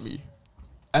broccoli at me,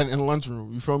 in the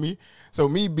lunchroom. You feel me? So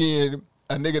me being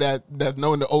a nigga that's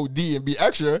known to OD and be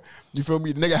extra, you feel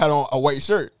me? The nigga had on a white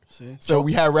shirt. See? So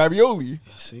we had ravioli.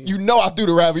 You know I threw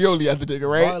the ravioli at the nigga,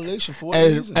 right? Violation for what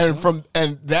reason?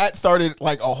 And that started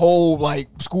like a whole like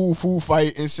school food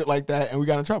fight and shit like that, and we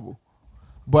got in trouble.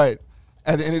 But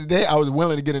at the end of the day, I was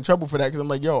willing to get in trouble for that because I'm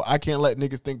like, yo, I can't let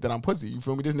niggas think that I'm pussy. You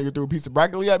feel me? This nigga threw a piece of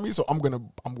broccoli at me, so I'm gonna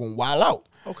wild out.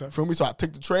 Okay. Feel me? So I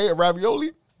took the tray of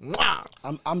ravioli.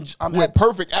 I'm with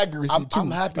perfect accuracy too. I'm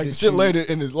happy like that shit laid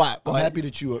it in his lap. I'm happy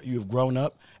that you have grown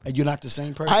up and you're not the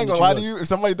same person. I ain't gonna lie to you. If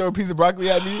somebody throw a piece of broccoli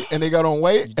at me and they got on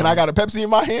weight and I got a Pepsi in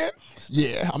my hand,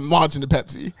 yeah, I'm launching the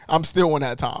Pepsi. I'm still on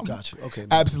that time. Got you. Okay.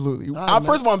 Man. Absolutely.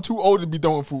 First of all, I'm too old to be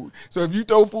throwing food. So if you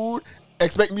throw food,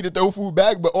 expect me to throw food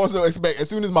back, but also expect as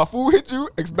soon as my food hits you,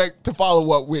 expect to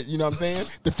follow up with, you know what I'm saying,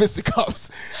 the fisticuffs.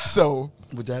 So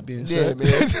with that being said, man,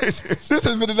 this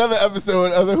has been another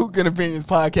episode of the Hookah and Opinions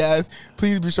podcast.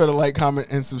 Please be sure to like, comment,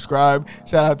 and subscribe.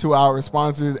 Shout out to our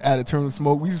sponsors at Eternal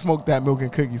Smoke. We smoked that milk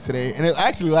and cookies today, and it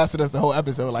actually lasted us the whole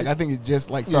episode. Like I think it just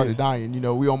like started dying. You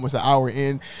know, we almost an hour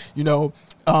in. You know.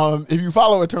 If you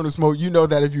follow Eternal Smoke, you know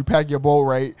that if you pack your bowl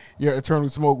right, your Eternal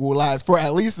Smoke will last for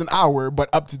at least an hour, but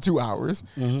up to 2 hours.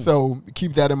 Mm-hmm. So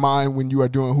keep that in mind when you are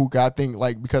doing hookah. I think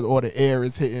like because all the air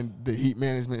is hitting, the heat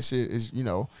management shit is, you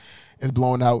know, is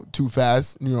blowing out too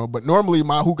fast, you know. But normally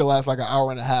my hookah lasts like an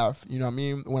hour and a half, you know what I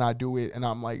mean, when I do it and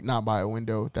I'm like not by a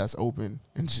window that's open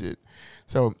and shit.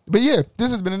 So, but yeah, this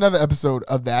has been another episode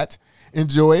of that.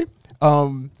 Enjoy.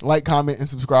 Like, comment, and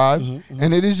subscribe.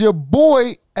 And it is your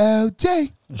boy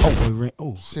LJ.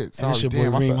 Oh shit! Sorry, and it's your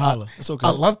boy Reem Holla. It's okay. I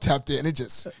love tapped in. It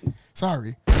just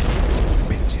sorry.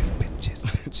 Bitches.